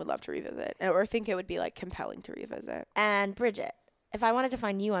and would love to revisit or think it would be like compelling to revisit. And Bridget, if I wanted to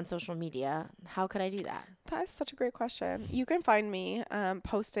find you on social media, how could I do that? That is such a great question. You can find me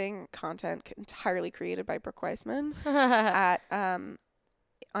posting content entirely created by Brooke Weisman on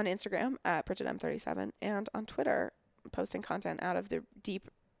Instagram at BridgetM37 and on Twitter posting content out of the deep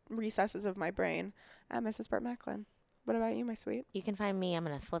recesses of my brain at Mrs. Burt Macklin. What about you, my sweet? You can find me. I'm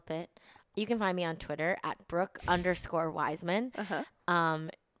going to flip it. You can find me on Twitter at Brooke_Wiseman.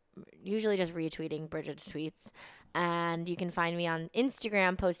 Usually just retweeting Bridget's tweets. And you can find me on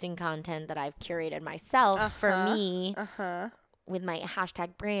Instagram posting content that I've curated myself for me with my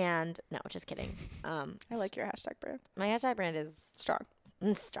hashtag brand. No, just kidding. I like your hashtag brand. My hashtag brand is strong.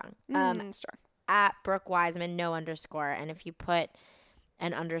 Strong. Strong. At Brooke Wiseman, no underscore. And if you put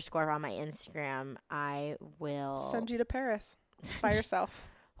an underscore on my Instagram, I will send you to Paris by yourself.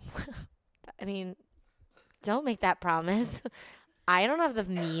 I mean, don't make that promise. I don't have the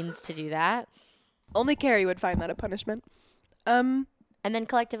means to do that. Only Carrie would find that a punishment. And then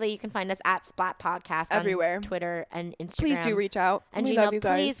collectively, you can find us at Splat Podcast everywhere, on Twitter and Instagram. Please do reach out. And we Gmail, love you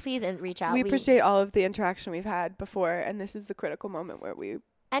guys. Please reach out. We appreciate all of the interaction we've had before, and this is the critical moment where we...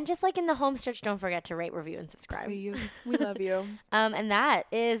 And just like in the home stretch, don't forget to rate, review, and subscribe. Please. We love you. And that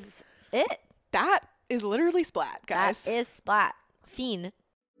is it. That is literally Splat, guys. That is Splat. Fiend.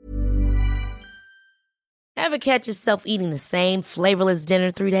 Ever catch yourself eating the same flavorless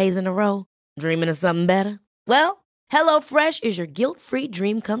dinner 3 days in a row? Dreaming of something better? Well, HelloFresh is your guilt-free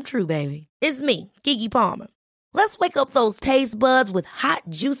dream come true, baby. It's me, Keke Palmer. Let's wake up those taste buds with hot,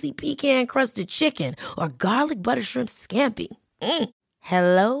 juicy pecan-crusted chicken or garlic butter shrimp scampi.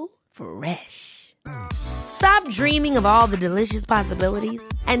 Hello Fresh. Stop dreaming of all the delicious possibilities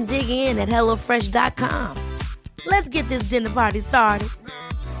and dig in at HelloFresh.com. Let's get this dinner party started.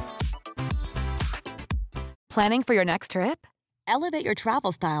 Planning for your next trip? Elevate your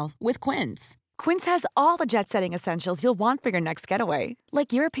travel style with Quince. Quince has all the jet-setting essentials you'll want for your next getaway,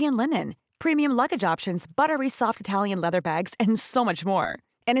 like European linen, premium luggage options, buttery soft Italian leather bags, and so much more.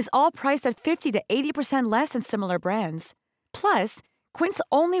 And is all priced at 50 to 80% less than similar brands. Plus, Quince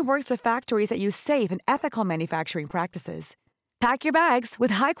only works with factories that use safe and ethical manufacturing practices. Pack your bags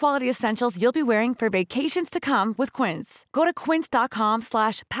with high-quality essentials you'll be wearing for vacations to come with Quince. Go to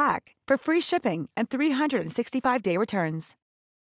quince.com/pack for free shipping and 365-day returns.